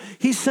enter,"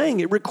 he's saying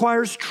it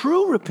requires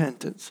true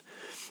repentance.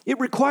 It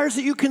requires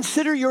that you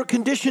consider your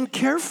condition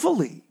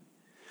carefully.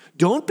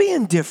 Don't be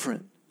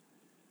indifferent.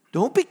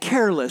 Don't be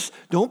careless.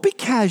 Don't be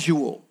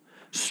casual.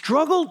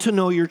 Struggle to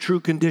know your true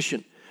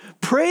condition.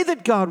 Pray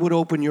that God would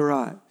open your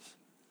eyes.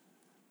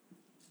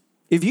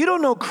 If you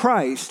don't know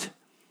Christ,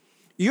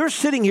 you're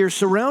sitting here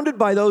surrounded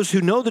by those who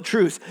know the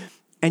truth,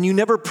 and you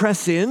never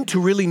press in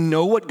to really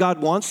know what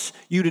God wants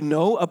you to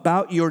know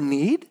about your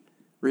need?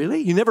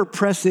 Really? You never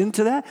press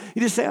into that?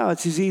 You just say, "Oh,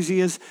 it's as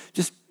easy as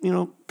just,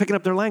 picking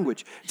up their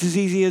language. It's as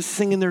easy as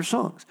singing their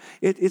songs.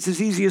 It's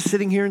as easy as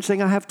sitting here and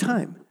saying, 'I have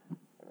time.'"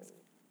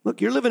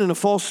 Look, you're living in a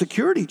false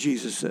security,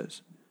 Jesus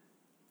says.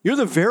 You're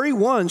the very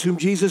ones whom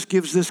Jesus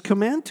gives this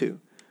command to.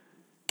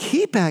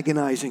 Keep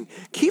agonizing,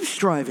 keep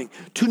striving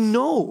to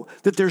know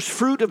that there's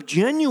fruit of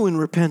genuine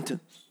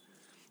repentance,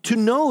 to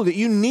know that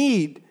you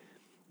need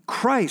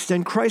Christ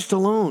and Christ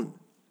alone.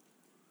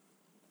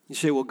 You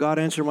say, "Will God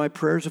answer my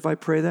prayers if I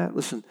pray that?"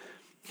 Listen,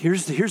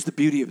 here's the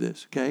beauty of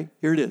this, okay?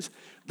 Here it is.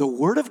 The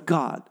Word of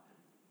God,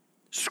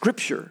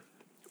 Scripture,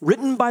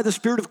 written by the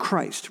Spirit of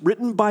Christ,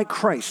 written by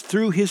Christ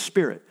through His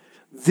Spirit,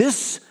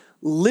 this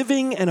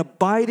living and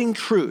abiding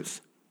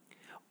truth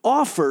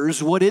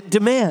offers what it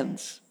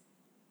demands.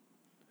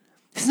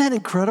 Isn't that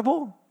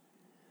incredible?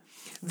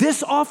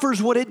 This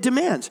offers what it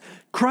demands.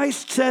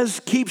 Christ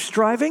says, keep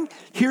striving.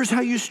 Here's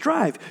how you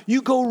strive.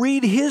 You go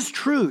read His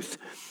truth,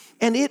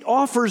 and it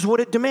offers what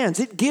it demands.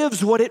 It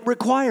gives what it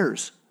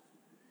requires.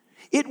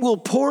 It will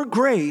pour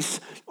grace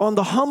on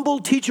the humble,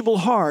 teachable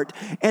heart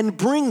and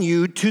bring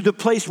you to the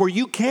place where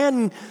you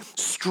can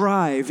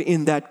strive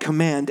in that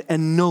command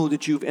and know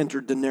that you've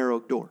entered the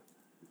narrow door.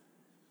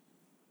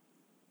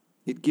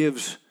 It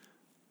gives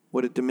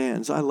what it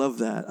demands. I love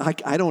that.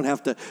 I don't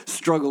have to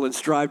struggle and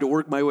strive to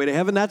work my way to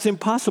heaven. That's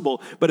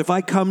impossible. But if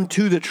I come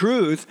to the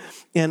truth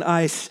and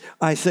I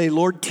say,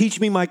 Lord,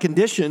 teach me my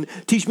condition,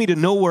 teach me to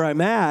know where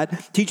I'm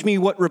at, teach me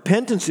what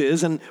repentance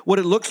is and what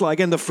it looks like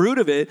and the fruit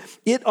of it,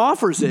 it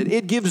offers it.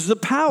 It gives the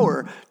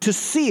power to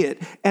see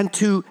it and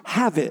to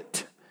have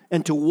it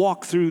and to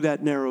walk through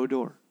that narrow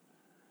door.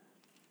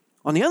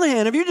 On the other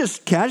hand, if you're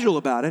just casual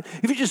about it,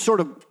 if you're just sort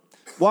of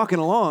walking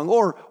along,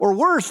 or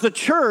worse, the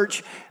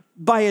church,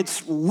 by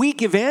its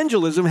weak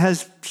evangelism,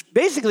 has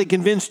basically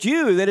convinced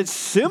you that it's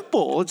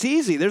simple, it's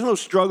easy, there's no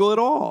struggle at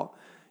all.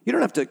 You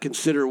don't have to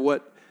consider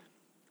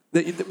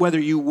whether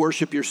you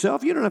worship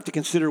yourself. You don't have to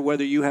consider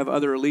whether you have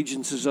other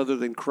allegiances other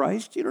than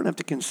Christ. You don't have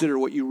to consider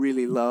what you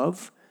really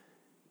love.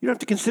 You don't have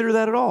to consider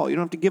that at all. You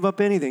don't have to give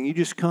up anything. You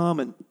just come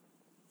and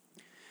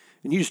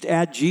you just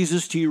add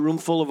Jesus to your room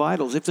full of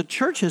idols. If the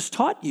church has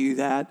taught you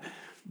that,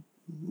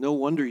 no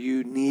wonder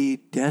you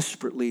need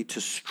desperately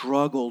to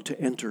struggle to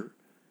enter.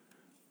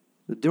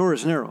 The door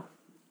is narrow.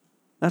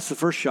 That's the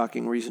first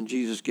shocking reason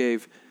Jesus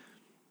gave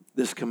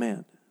this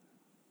command.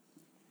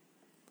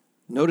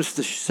 Notice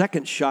the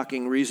second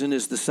shocking reason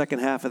is the second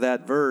half of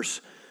that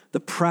verse. The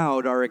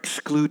proud are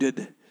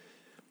excluded.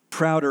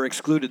 Proud are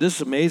excluded. This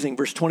is amazing.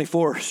 Verse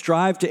 24,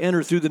 strive to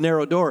enter through the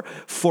narrow door.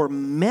 For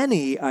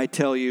many, I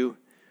tell you,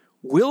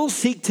 will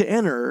seek to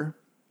enter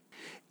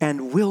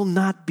and will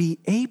not be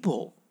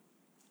able.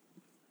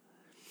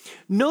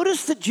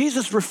 Notice that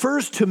Jesus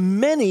refers to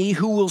many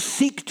who will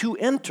seek to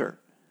enter.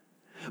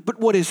 But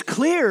what is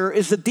clear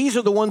is that these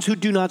are the ones who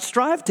do not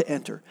strive to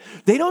enter.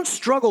 They don't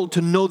struggle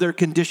to know their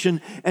condition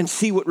and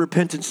see what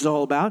repentance is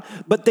all about,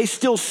 but they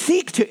still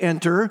seek to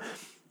enter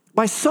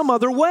by some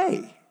other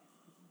way.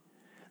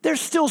 They're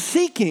still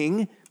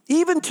seeking,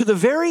 even to the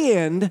very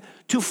end,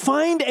 to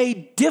find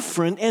a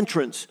different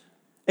entrance,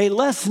 a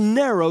less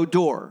narrow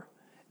door,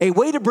 a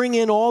way to bring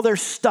in all their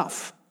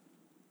stuff.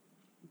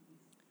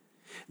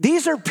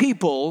 These are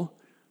people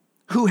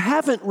who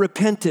haven't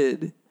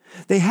repented.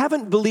 They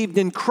haven't believed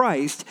in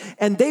Christ,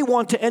 and they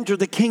want to enter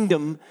the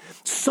kingdom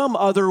some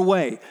other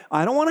way.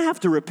 I don't want to have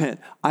to repent.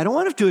 I don't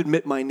want to have to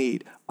admit my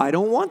need. I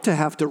don't want to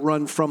have to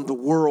run from the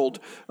world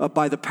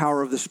by the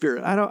power of the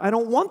Spirit. I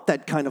don't want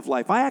that kind of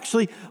life. I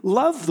actually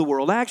love the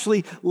world. I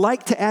actually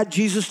like to add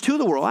Jesus to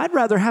the world. I'd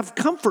rather have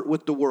comfort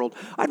with the world.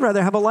 I'd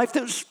rather have a life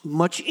that's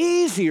much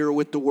easier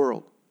with the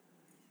world.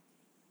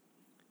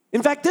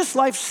 In fact, this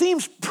life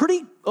seems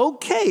pretty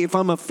okay if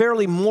I'm a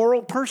fairly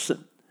moral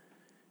person.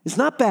 It's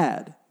not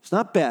bad. It's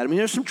not bad. I mean,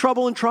 there's some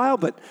trouble and trial,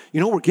 but,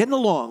 we're getting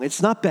along.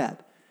 It's not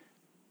bad.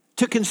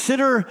 To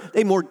consider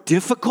a more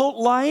difficult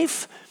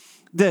life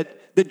that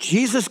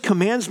Jesus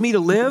commands me to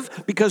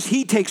live because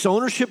he takes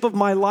ownership of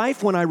my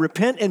life when I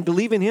repent and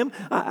believe in him,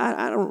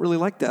 I don't really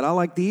like that. I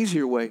like the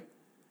easier way.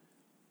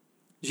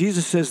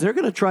 Jesus says they're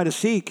going to try to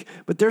seek,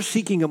 but they're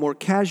seeking a more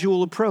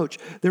casual approach.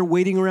 They're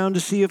waiting around to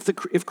see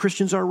if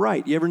Christians are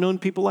right. You ever known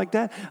people like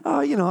that?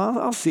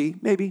 I'll see,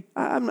 maybe.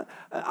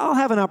 I'll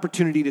have an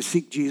opportunity to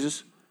seek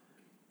Jesus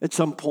at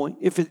some point,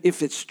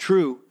 if it's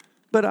true.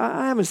 But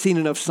I haven't seen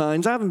enough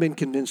signs. I haven't been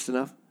convinced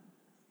enough.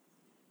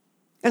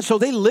 And so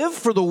they live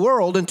for the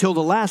world until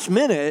the last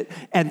minute,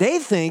 and they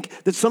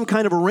think that some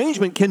kind of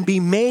arrangement can be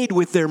made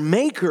with their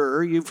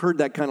maker. You've heard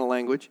that kind of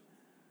language.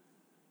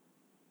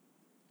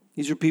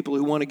 These are people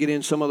who want to get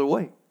in some other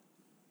way.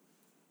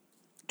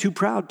 Too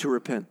proud to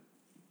repent.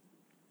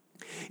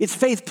 It's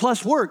faith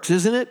plus works,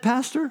 isn't it,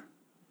 Pastor?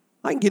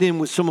 I can get in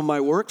with some of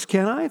my works,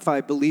 can I, if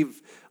I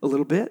believe a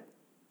little bit?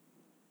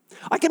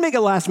 I can make a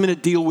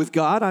last-minute deal with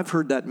God. I've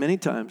heard that many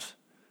times.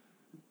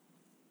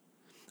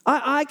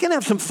 I can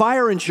have some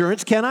fire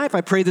insurance, can I? If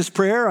I pray this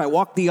prayer, I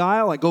walk the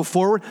aisle, I go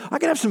forward. I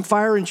can have some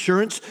fire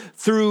insurance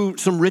through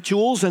some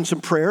rituals and some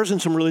prayers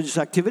and some religious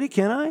activity,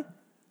 can I?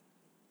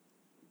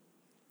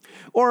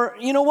 Or,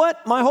 you know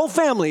what? My whole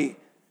family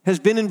has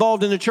been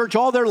involved in the church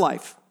all their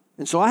life.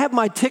 And so I have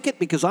my ticket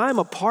because I'm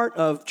a part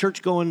of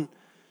church-going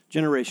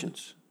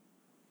generations.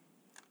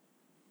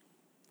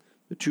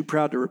 They're too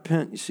proud to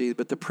repent, you see,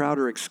 but the proud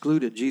are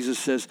excluded. Jesus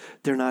says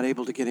they're not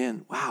able to get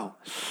in. Wow.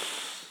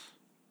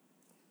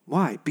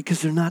 Why?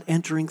 Because they're not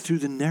entering through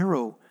the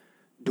narrow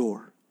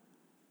door.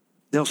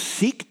 They'll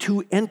seek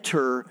to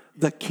enter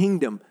the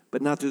kingdom,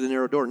 but not through the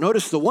narrow door.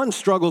 Notice the one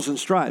struggles and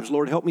strives.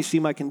 Lord, help me see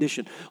my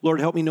condition. Lord,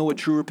 help me know what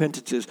true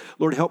repentance is.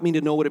 Lord, help me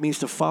to know what it means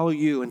to follow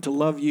you and to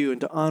love you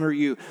and to honor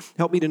you.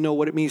 Help me to know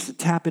what it means to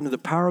tap into the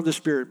power of the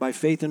Spirit by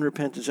faith and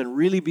repentance and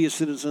really be a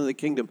citizen of the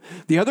kingdom.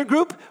 The other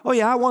group, oh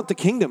yeah, I want the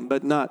kingdom,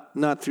 but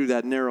not through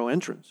that narrow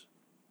entrance.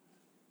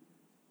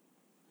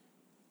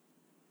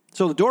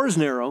 So the door is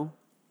narrow.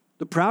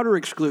 The proud are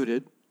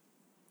excluded.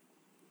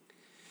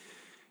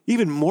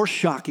 Even more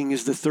shocking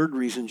is the third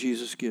reason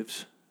Jesus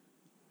gives.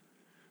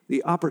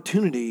 The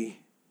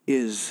opportunity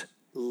is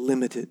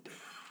limited.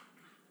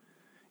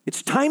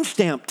 It's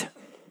time-stamped.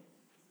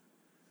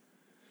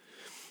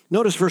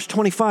 Notice verse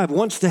 25.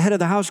 Once the head of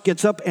the house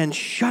gets up and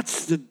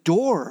shuts the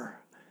door,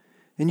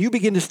 and you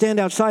begin to stand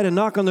outside and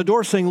knock on the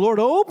door saying, Lord,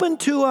 open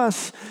to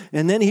us.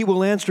 And then he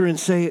will answer and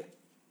say,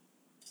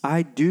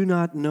 I do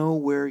not know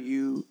where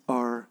you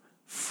are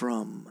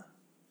from.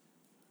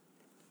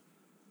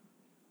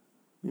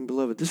 And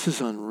beloved, this is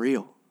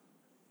unreal.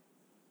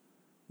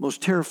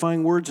 Most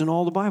terrifying words in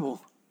all the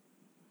Bible.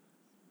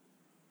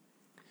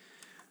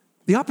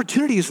 The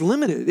opportunity is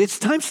limited. It's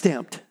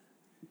time-stamped.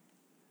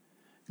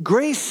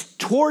 Grace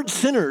toward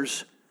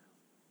sinners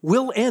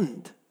will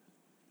end.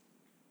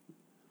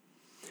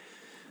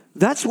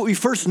 That's what we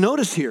first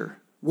notice here.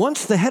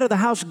 Once the head of the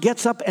house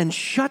gets up and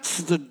shuts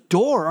the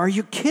door, are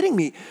you kidding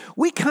me?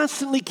 We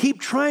constantly keep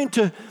trying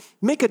to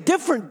make a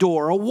different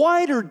door, a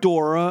wider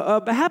door,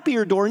 a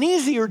happier door, an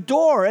easier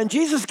door. And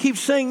Jesus keeps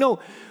saying, no,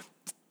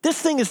 this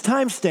thing is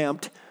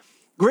time-stamped.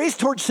 Grace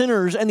toward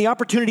sinners and the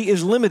opportunity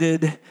is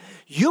limited.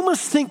 You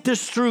must think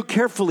this through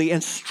carefully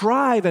and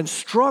strive and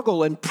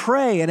struggle and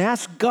pray and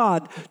ask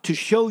God to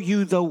show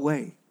you the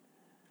way.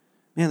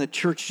 Man, the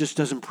church just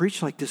doesn't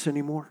preach like this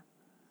anymore.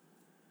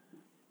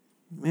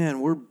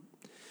 Man,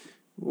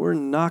 we're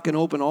knocking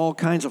open all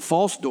kinds of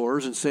false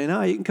doors and saying,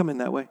 you can come in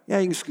that way. Yeah,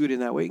 you can scoot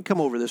in that way. You can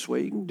come over this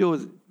way. You can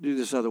do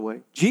this other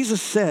way.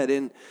 Jesus said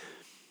in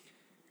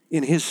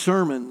his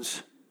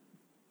sermons,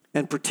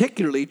 and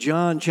particularly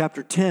John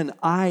chapter 10,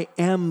 I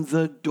am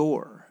the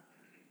door.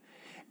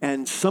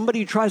 And somebody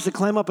who tries to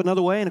climb up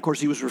another way, and of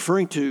course he was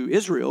referring to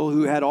Israel,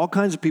 who had all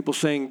kinds of people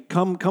saying,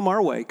 come our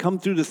way. Come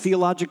through the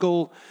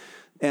theological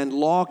and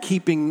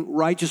law-keeping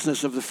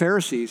righteousness of the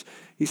Pharisees.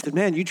 He said,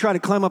 man, you try to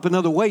climb up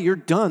another way, you're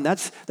done.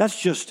 That's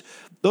just,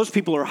 those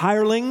people are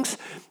hirelings.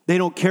 They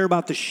don't care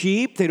about the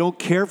sheep.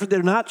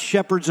 They're not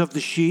shepherds of the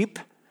sheep.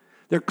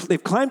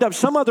 They've climbed up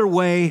some other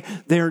way.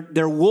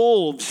 They're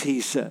wolves, he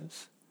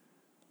says.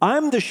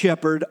 I'm the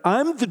shepherd.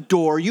 I'm the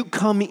door. You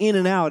come in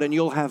and out and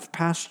you'll have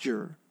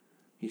pasture,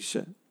 he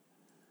said.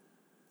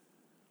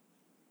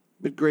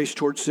 But grace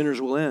towards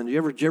sinners will end. Do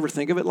you ever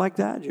think of it like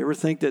that? Do you ever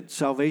think that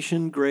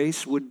salvation,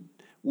 grace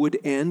would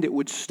end? It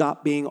would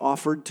stop being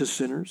offered to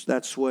sinners?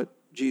 That's what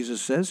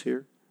Jesus says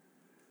here.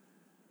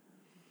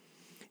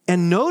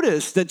 And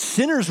notice that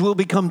sinners will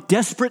become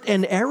desperate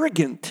and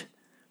arrogant.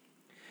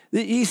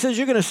 He says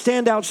you're going to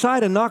stand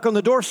outside and knock on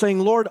the door saying,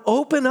 Lord,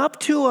 open up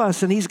to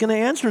us. And he's going to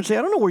answer and say,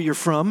 I don't know where you're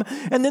from.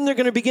 And then they're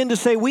going to begin to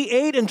say, we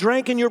ate and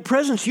drank in your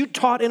presence. You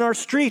taught in our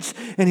streets.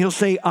 And he'll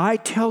say, I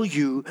tell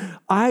you,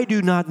 I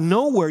do not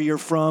know where you're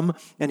from.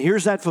 And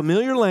here's that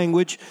familiar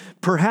language,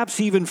 perhaps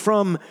even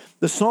from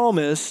the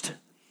psalmist.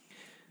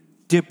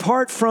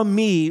 Depart from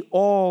me,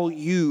 all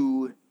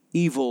you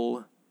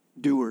evil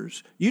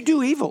doers. You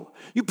do evil.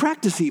 You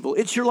practice evil.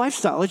 It's your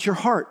lifestyle. It's your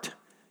heart.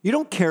 You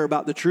don't care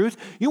about the truth.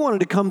 You wanted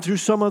to come through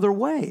some other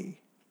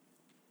way.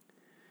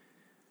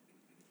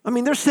 I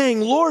mean, they're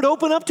saying, Lord,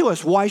 open up to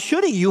us. Why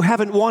should he? You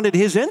haven't wanted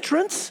his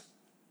entrance.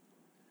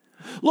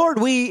 Lord,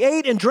 we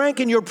ate and drank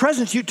in your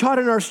presence. You taught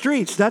in our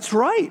streets. That's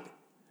right.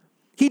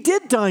 He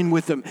did dine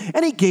with them,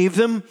 and he gave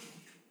them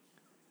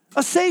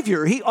a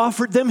Savior. He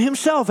offered them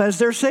himself as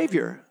their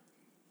Savior.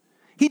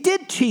 He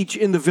did teach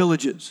in the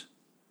villages,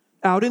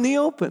 out in the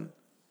open,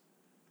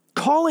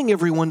 calling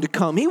everyone to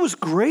come. He was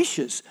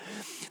gracious.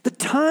 The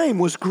time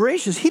was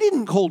gracious. He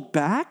didn't hold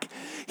back.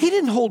 He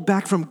didn't hold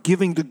back from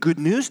giving the good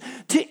news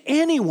to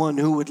anyone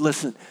who would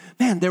listen.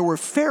 Man, there were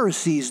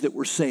Pharisees that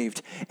were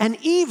saved. And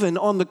even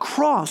on the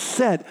cross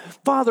said,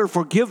 Father,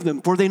 forgive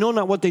them, for they know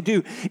not what they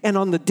do. And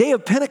on the day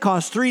of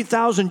Pentecost,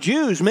 3,000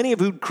 Jews, many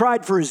of who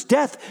cried for his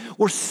death,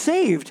 were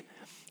saved.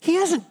 He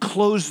hasn't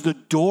closed the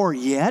door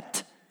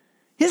yet.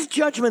 His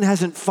judgment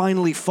hasn't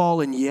finally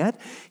fallen yet.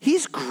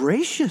 He's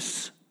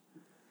gracious.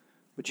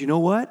 But you know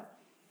what?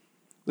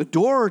 The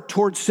door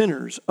toward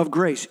sinners of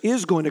grace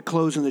is going to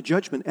close in the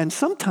judgment. And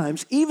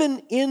sometimes, even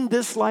in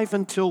this life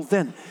until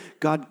then,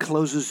 God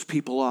closes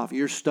people off.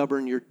 You're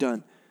stubborn, you're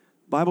done.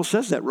 The Bible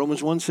says that.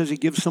 Romans 1 says he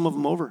gives some of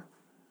them over.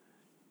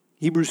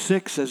 Hebrews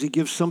 6 says he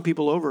gives some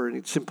people over, and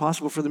it's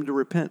impossible for them to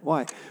repent.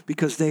 Why?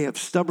 Because they have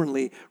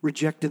stubbornly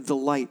rejected the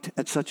light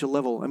at such a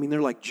level. I mean,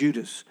 they're like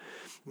Judas.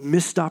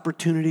 Missed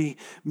opportunity,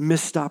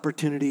 missed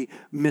opportunity,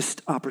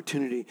 missed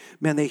opportunity.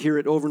 Man, they hear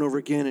it over and over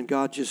again, and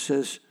God just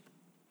says,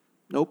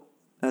 nope.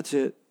 That's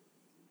it.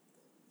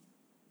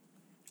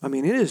 I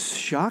mean, it is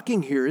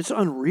shocking here. It's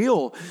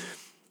unreal.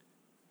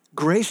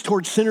 Grace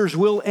towards sinners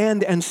will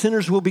end, and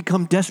sinners will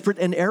become desperate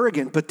and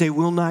arrogant, but they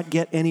will not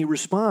get any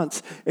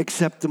response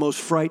except the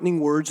most frightening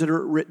words that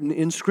are written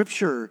in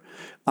Scripture.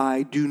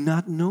 I do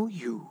not know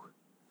you.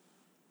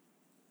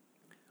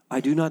 I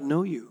do not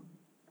know you.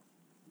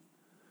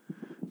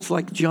 It's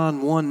like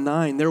John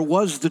 1:9. There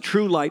was the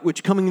true light,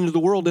 which coming into the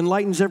world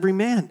enlightens every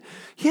man.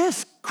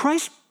 Yes,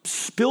 Christ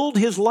spilled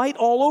his light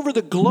all over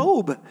the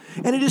globe,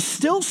 and it is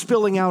still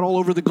spilling out all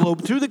over the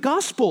globe through the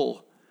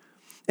gospel.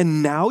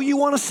 And now you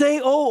want to say,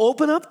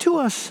 open up to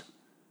us.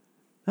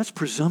 That's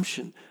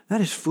presumption.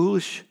 That is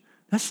foolish.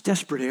 That's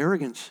desperate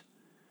arrogance.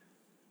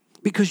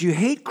 because you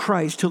hate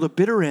Christ till the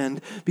bitter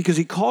end, because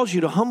he calls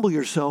you to humble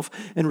yourself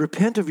and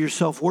repent of your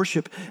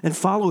self-worship and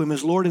follow him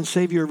as Lord and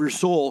Savior of your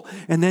soul.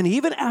 And then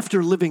even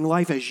after living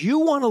life as you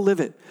want to live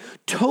it,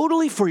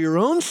 totally for your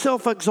own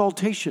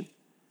self-exaltation,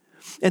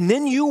 and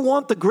then you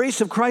want the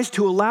grace of Christ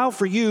to allow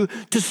for you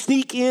to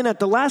sneak in at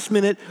the last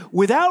minute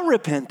without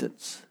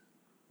repentance,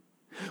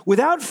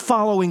 without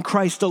following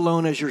Christ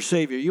alone as your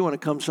Savior. You want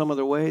to come some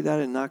other way? That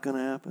is not going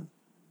to happen.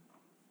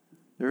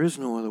 There is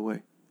no other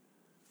way.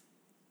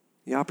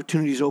 The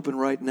opportunity is open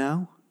right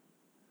now.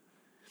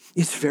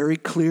 It's very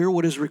clear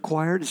what is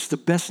required. It's the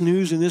best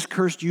news in this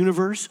cursed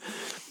universe.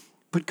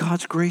 But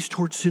God's grace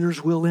towards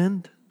sinners will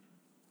end.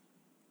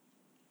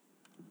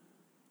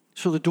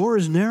 So the door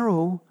is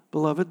narrow,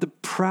 beloved. The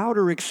proud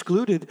are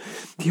excluded.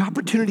 The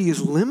opportunity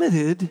is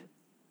limited.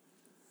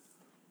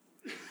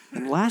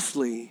 And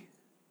lastly,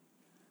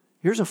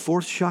 here's a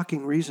fourth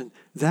shocking reason.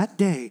 That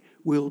day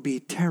will be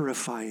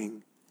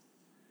terrifying.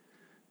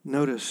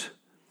 Notice,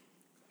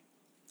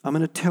 I'm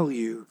going to tell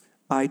you,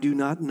 I do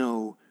not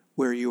know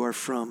where you are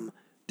from.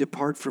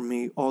 Depart from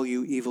me, all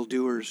you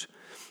evildoers.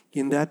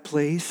 In that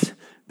place,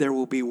 there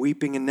will be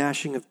weeping and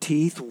gnashing of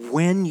teeth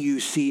when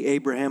you see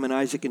Abraham and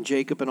Isaac and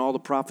Jacob and all the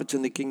prophets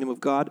in the kingdom of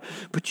God,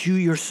 but you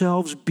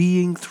yourselves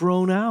being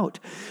thrown out.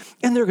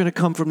 And they're going to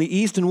come from the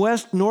east and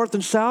west, north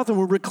and south, and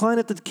will recline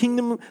at the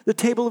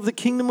table of the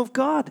kingdom of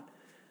God.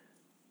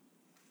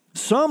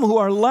 Some who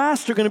are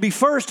last are going to be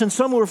first, and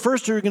some who are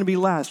first are going to be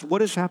last.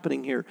 What is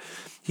happening here?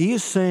 He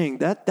is saying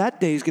that that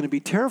day is going to be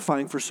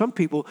terrifying for some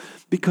people,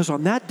 because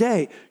on that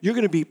day, you're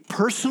going to be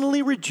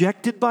personally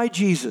rejected by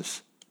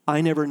Jesus.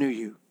 I never knew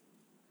you.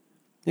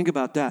 Think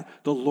about that.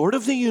 The Lord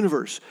of the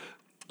universe,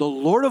 the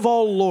Lord of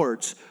all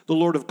lords, the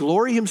Lord of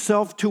glory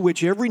himself, to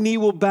which every knee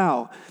will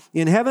bow,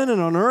 in heaven and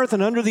on earth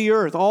and under the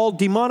earth, all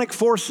demonic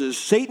forces,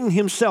 Satan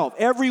himself,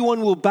 everyone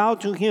will bow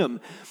to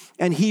him,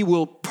 and he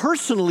will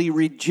personally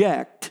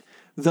reject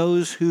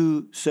those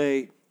who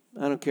say,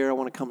 I don't care, I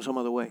want to come some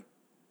other way.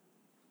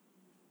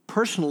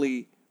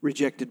 Personally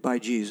rejected by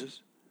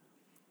Jesus.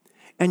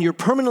 And you're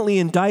permanently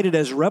indicted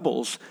as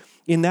rebels.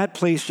 In that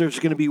place, there's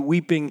going to be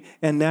weeping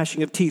and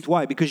gnashing of teeth.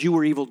 Why? Because you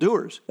were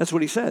evildoers. That's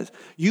what he says.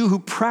 You who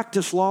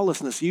practice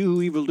lawlessness, you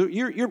who evildoer,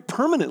 you're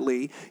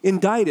permanently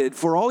indicted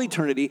for all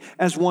eternity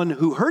as one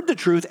who heard the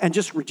truth and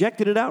just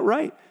rejected it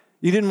outright.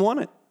 You didn't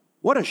want it.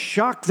 What a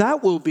shock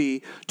that will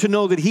be to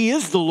know that he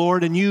is the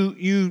Lord and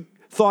you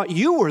thought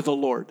you were the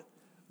Lord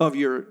of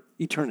your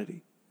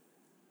eternity.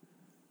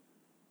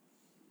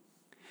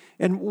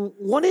 And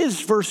what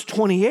is verse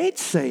 28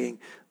 saying?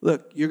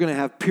 Look, you're going to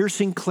have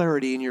piercing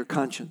clarity in your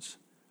conscience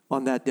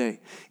on that day.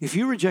 If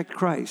you reject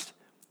Christ,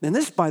 and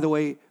this, by the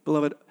way,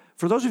 beloved,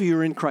 for those of you who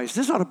are in Christ,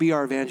 this ought to be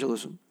our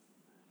evangelism.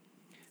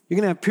 You're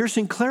going to have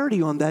piercing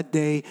clarity on that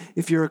day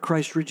if you're a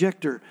Christ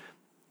rejecter,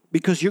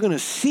 because you're going to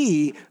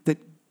see that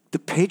the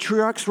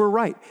patriarchs were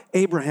right.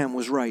 Abraham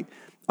was right.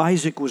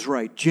 Isaac was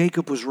right.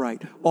 Jacob was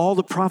right. All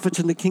the prophets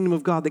in the kingdom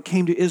of God that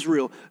came to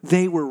Israel,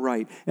 they were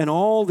right. And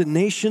all the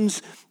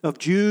nations of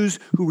Jews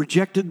who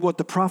rejected what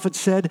the prophets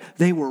said,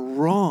 they were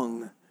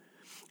wrong.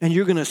 And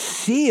you're going to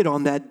see it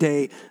on that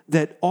day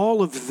that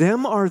all of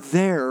them are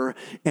there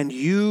and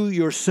you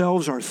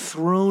yourselves are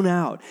thrown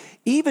out.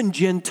 Even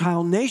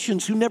Gentile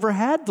nations who never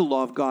had the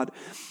law of God.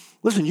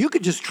 Listen, you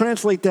could just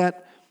translate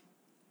that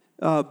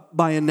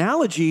by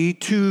analogy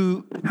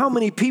to how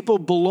many people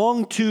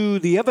belong to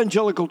the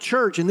evangelical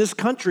church in this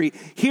country,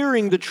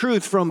 hearing the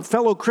truth from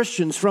fellow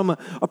Christians, from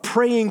a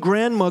praying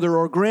grandmother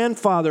or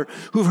grandfather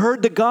who've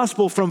heard the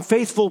gospel from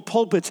faithful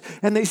pulpits,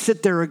 and they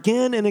sit there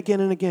again and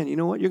again and again. You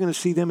know what? You're going to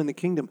see them in the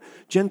kingdom.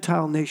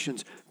 Gentile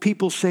nations,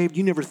 people saved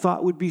you never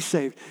thought would be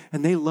saved,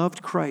 and they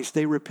loved Christ.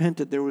 They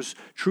repented. There was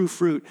true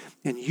fruit.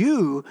 And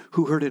you,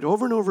 who heard it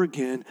over and over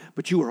again,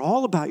 but you were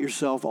all about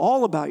yourself,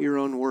 all about your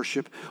own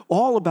worship,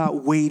 all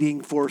about waiting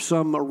for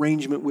some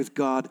arrangement with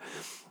God,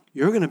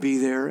 you're going to be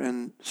there,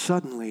 and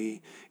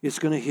suddenly it's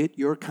going to hit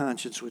your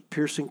conscience with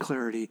piercing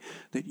clarity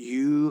that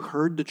you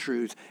heard the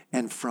truth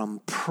and from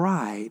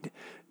pride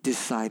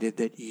decided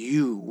that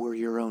you were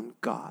your own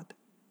God.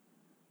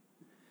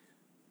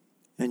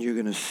 And you're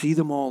going to see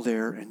them all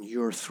there and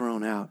you're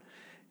thrown out,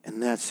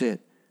 and that's it.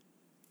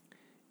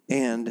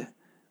 And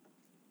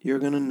you're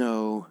going to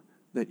know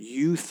that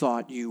you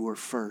thought you were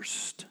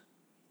first,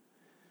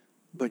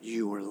 but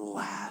you were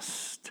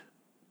last.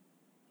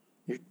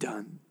 You're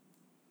done.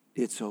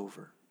 It's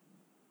over.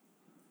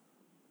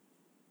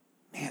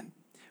 Man,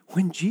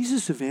 when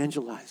Jesus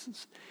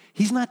evangelizes,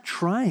 he's not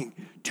trying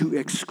to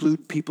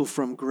exclude people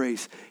from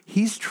grace.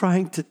 He's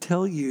trying to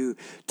tell you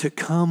to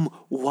come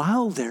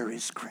while there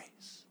is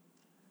grace.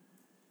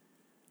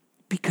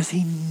 Because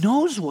he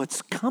knows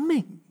what's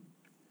coming.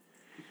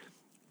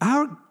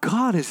 Our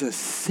God is a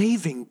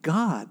saving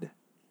God.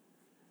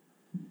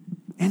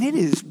 And it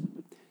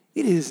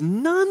is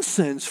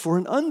nonsense for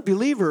an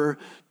unbeliever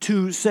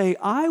to say,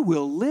 I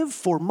will live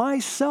for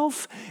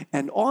myself,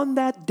 and on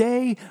that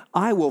day,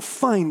 I will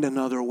find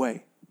another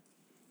way.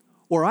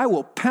 Or I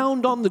will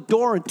pound on the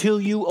door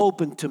until you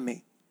open to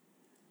me.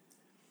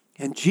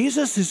 And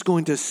Jesus is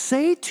going to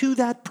say to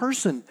that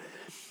person,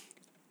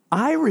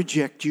 I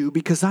reject you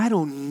because I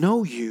don't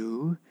know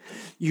you.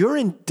 You're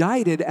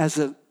indicted as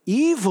an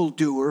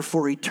evildoer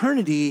for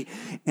eternity,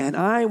 and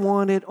I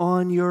want it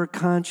on your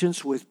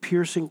conscience with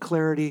piercing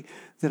clarity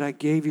that I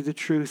gave you the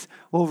truth.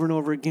 Over and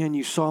over again,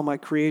 you saw my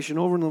creation.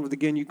 Over and over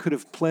again, you could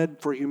have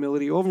pled for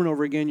humility. Over and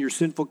over again, your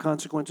sinful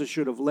consequences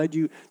should have led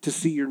you to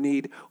see your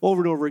need.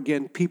 Over and over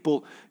again,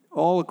 people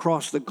all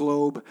across the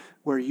globe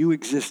where you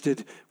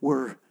existed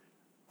were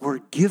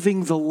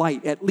giving the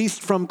light, at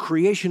least from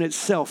creation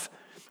itself.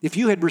 If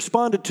you had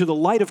responded to the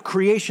light of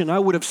creation, I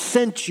would have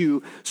sent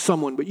you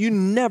someone, but you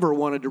never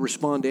wanted to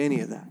respond to any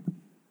of that.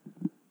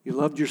 You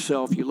loved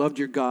yourself, you loved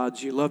your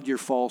gods, you loved your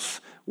false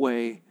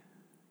way.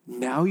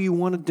 Now you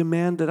want to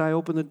demand that I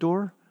open the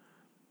door?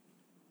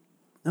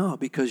 No,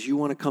 because you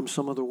want to come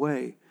some other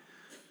way.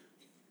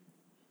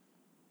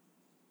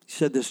 He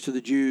said this to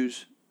the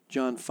Jews,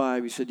 John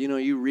 5. He said,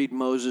 you read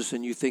Moses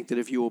and you think that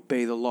if you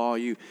obey the law,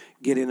 you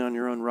get in on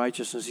your own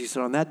righteousness. He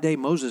said, on that day,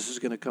 Moses is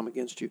going to come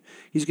against you.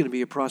 He's going to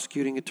be a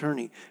prosecuting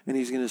attorney. And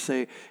he's going to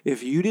say,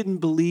 if you didn't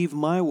believe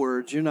my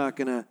words, you're not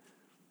going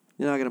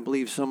to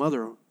believe some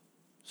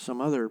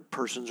other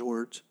person's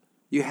words.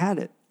 You had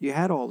it. You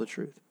had all the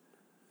truth.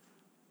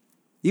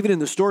 Even in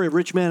the story of the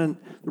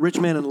rich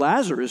man and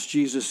Lazarus,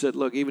 Jesus said,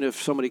 look, even if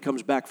somebody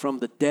comes back from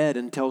the dead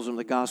and tells them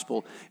the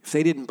gospel, if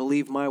they didn't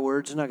believe my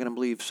words, they're not going to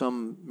believe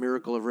some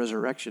miracle of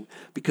resurrection,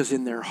 because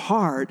in their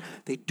heart,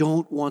 they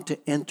don't want to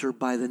enter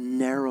by the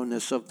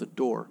narrowness of the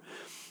door.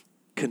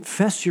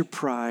 Confess your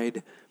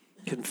pride.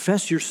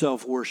 Confess your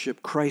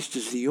self-worship. Christ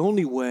is the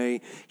only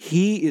way.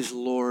 He is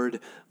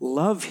Lord.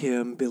 Love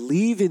him,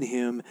 believe in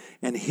him,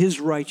 and his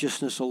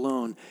righteousness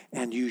alone,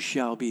 and you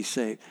shall be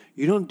saved.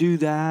 You don't do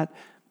that,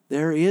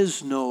 there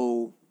is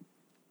no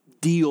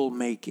deal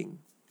making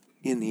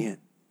in the end.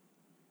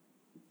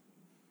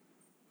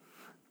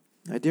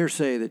 I dare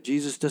say that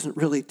Jesus doesn't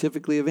really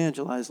typically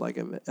evangelize like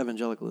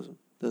evangelicalism,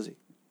 does he?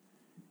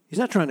 He's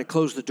not trying to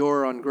close the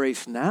door on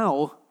grace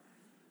now.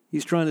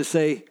 He's trying to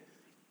say,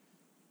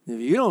 if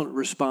you don't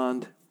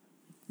respond,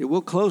 it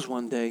will close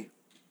one day.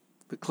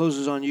 If it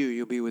closes on you,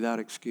 you'll be without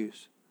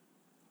excuse.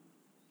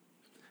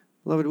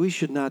 Beloved, we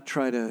should not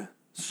try to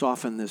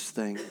soften this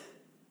thing.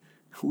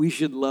 We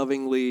should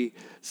lovingly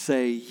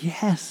say,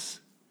 yes,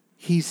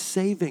 he's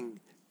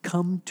saving.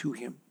 Come to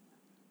him.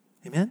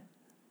 Amen?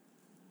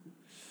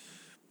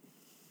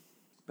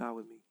 Bow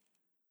with me.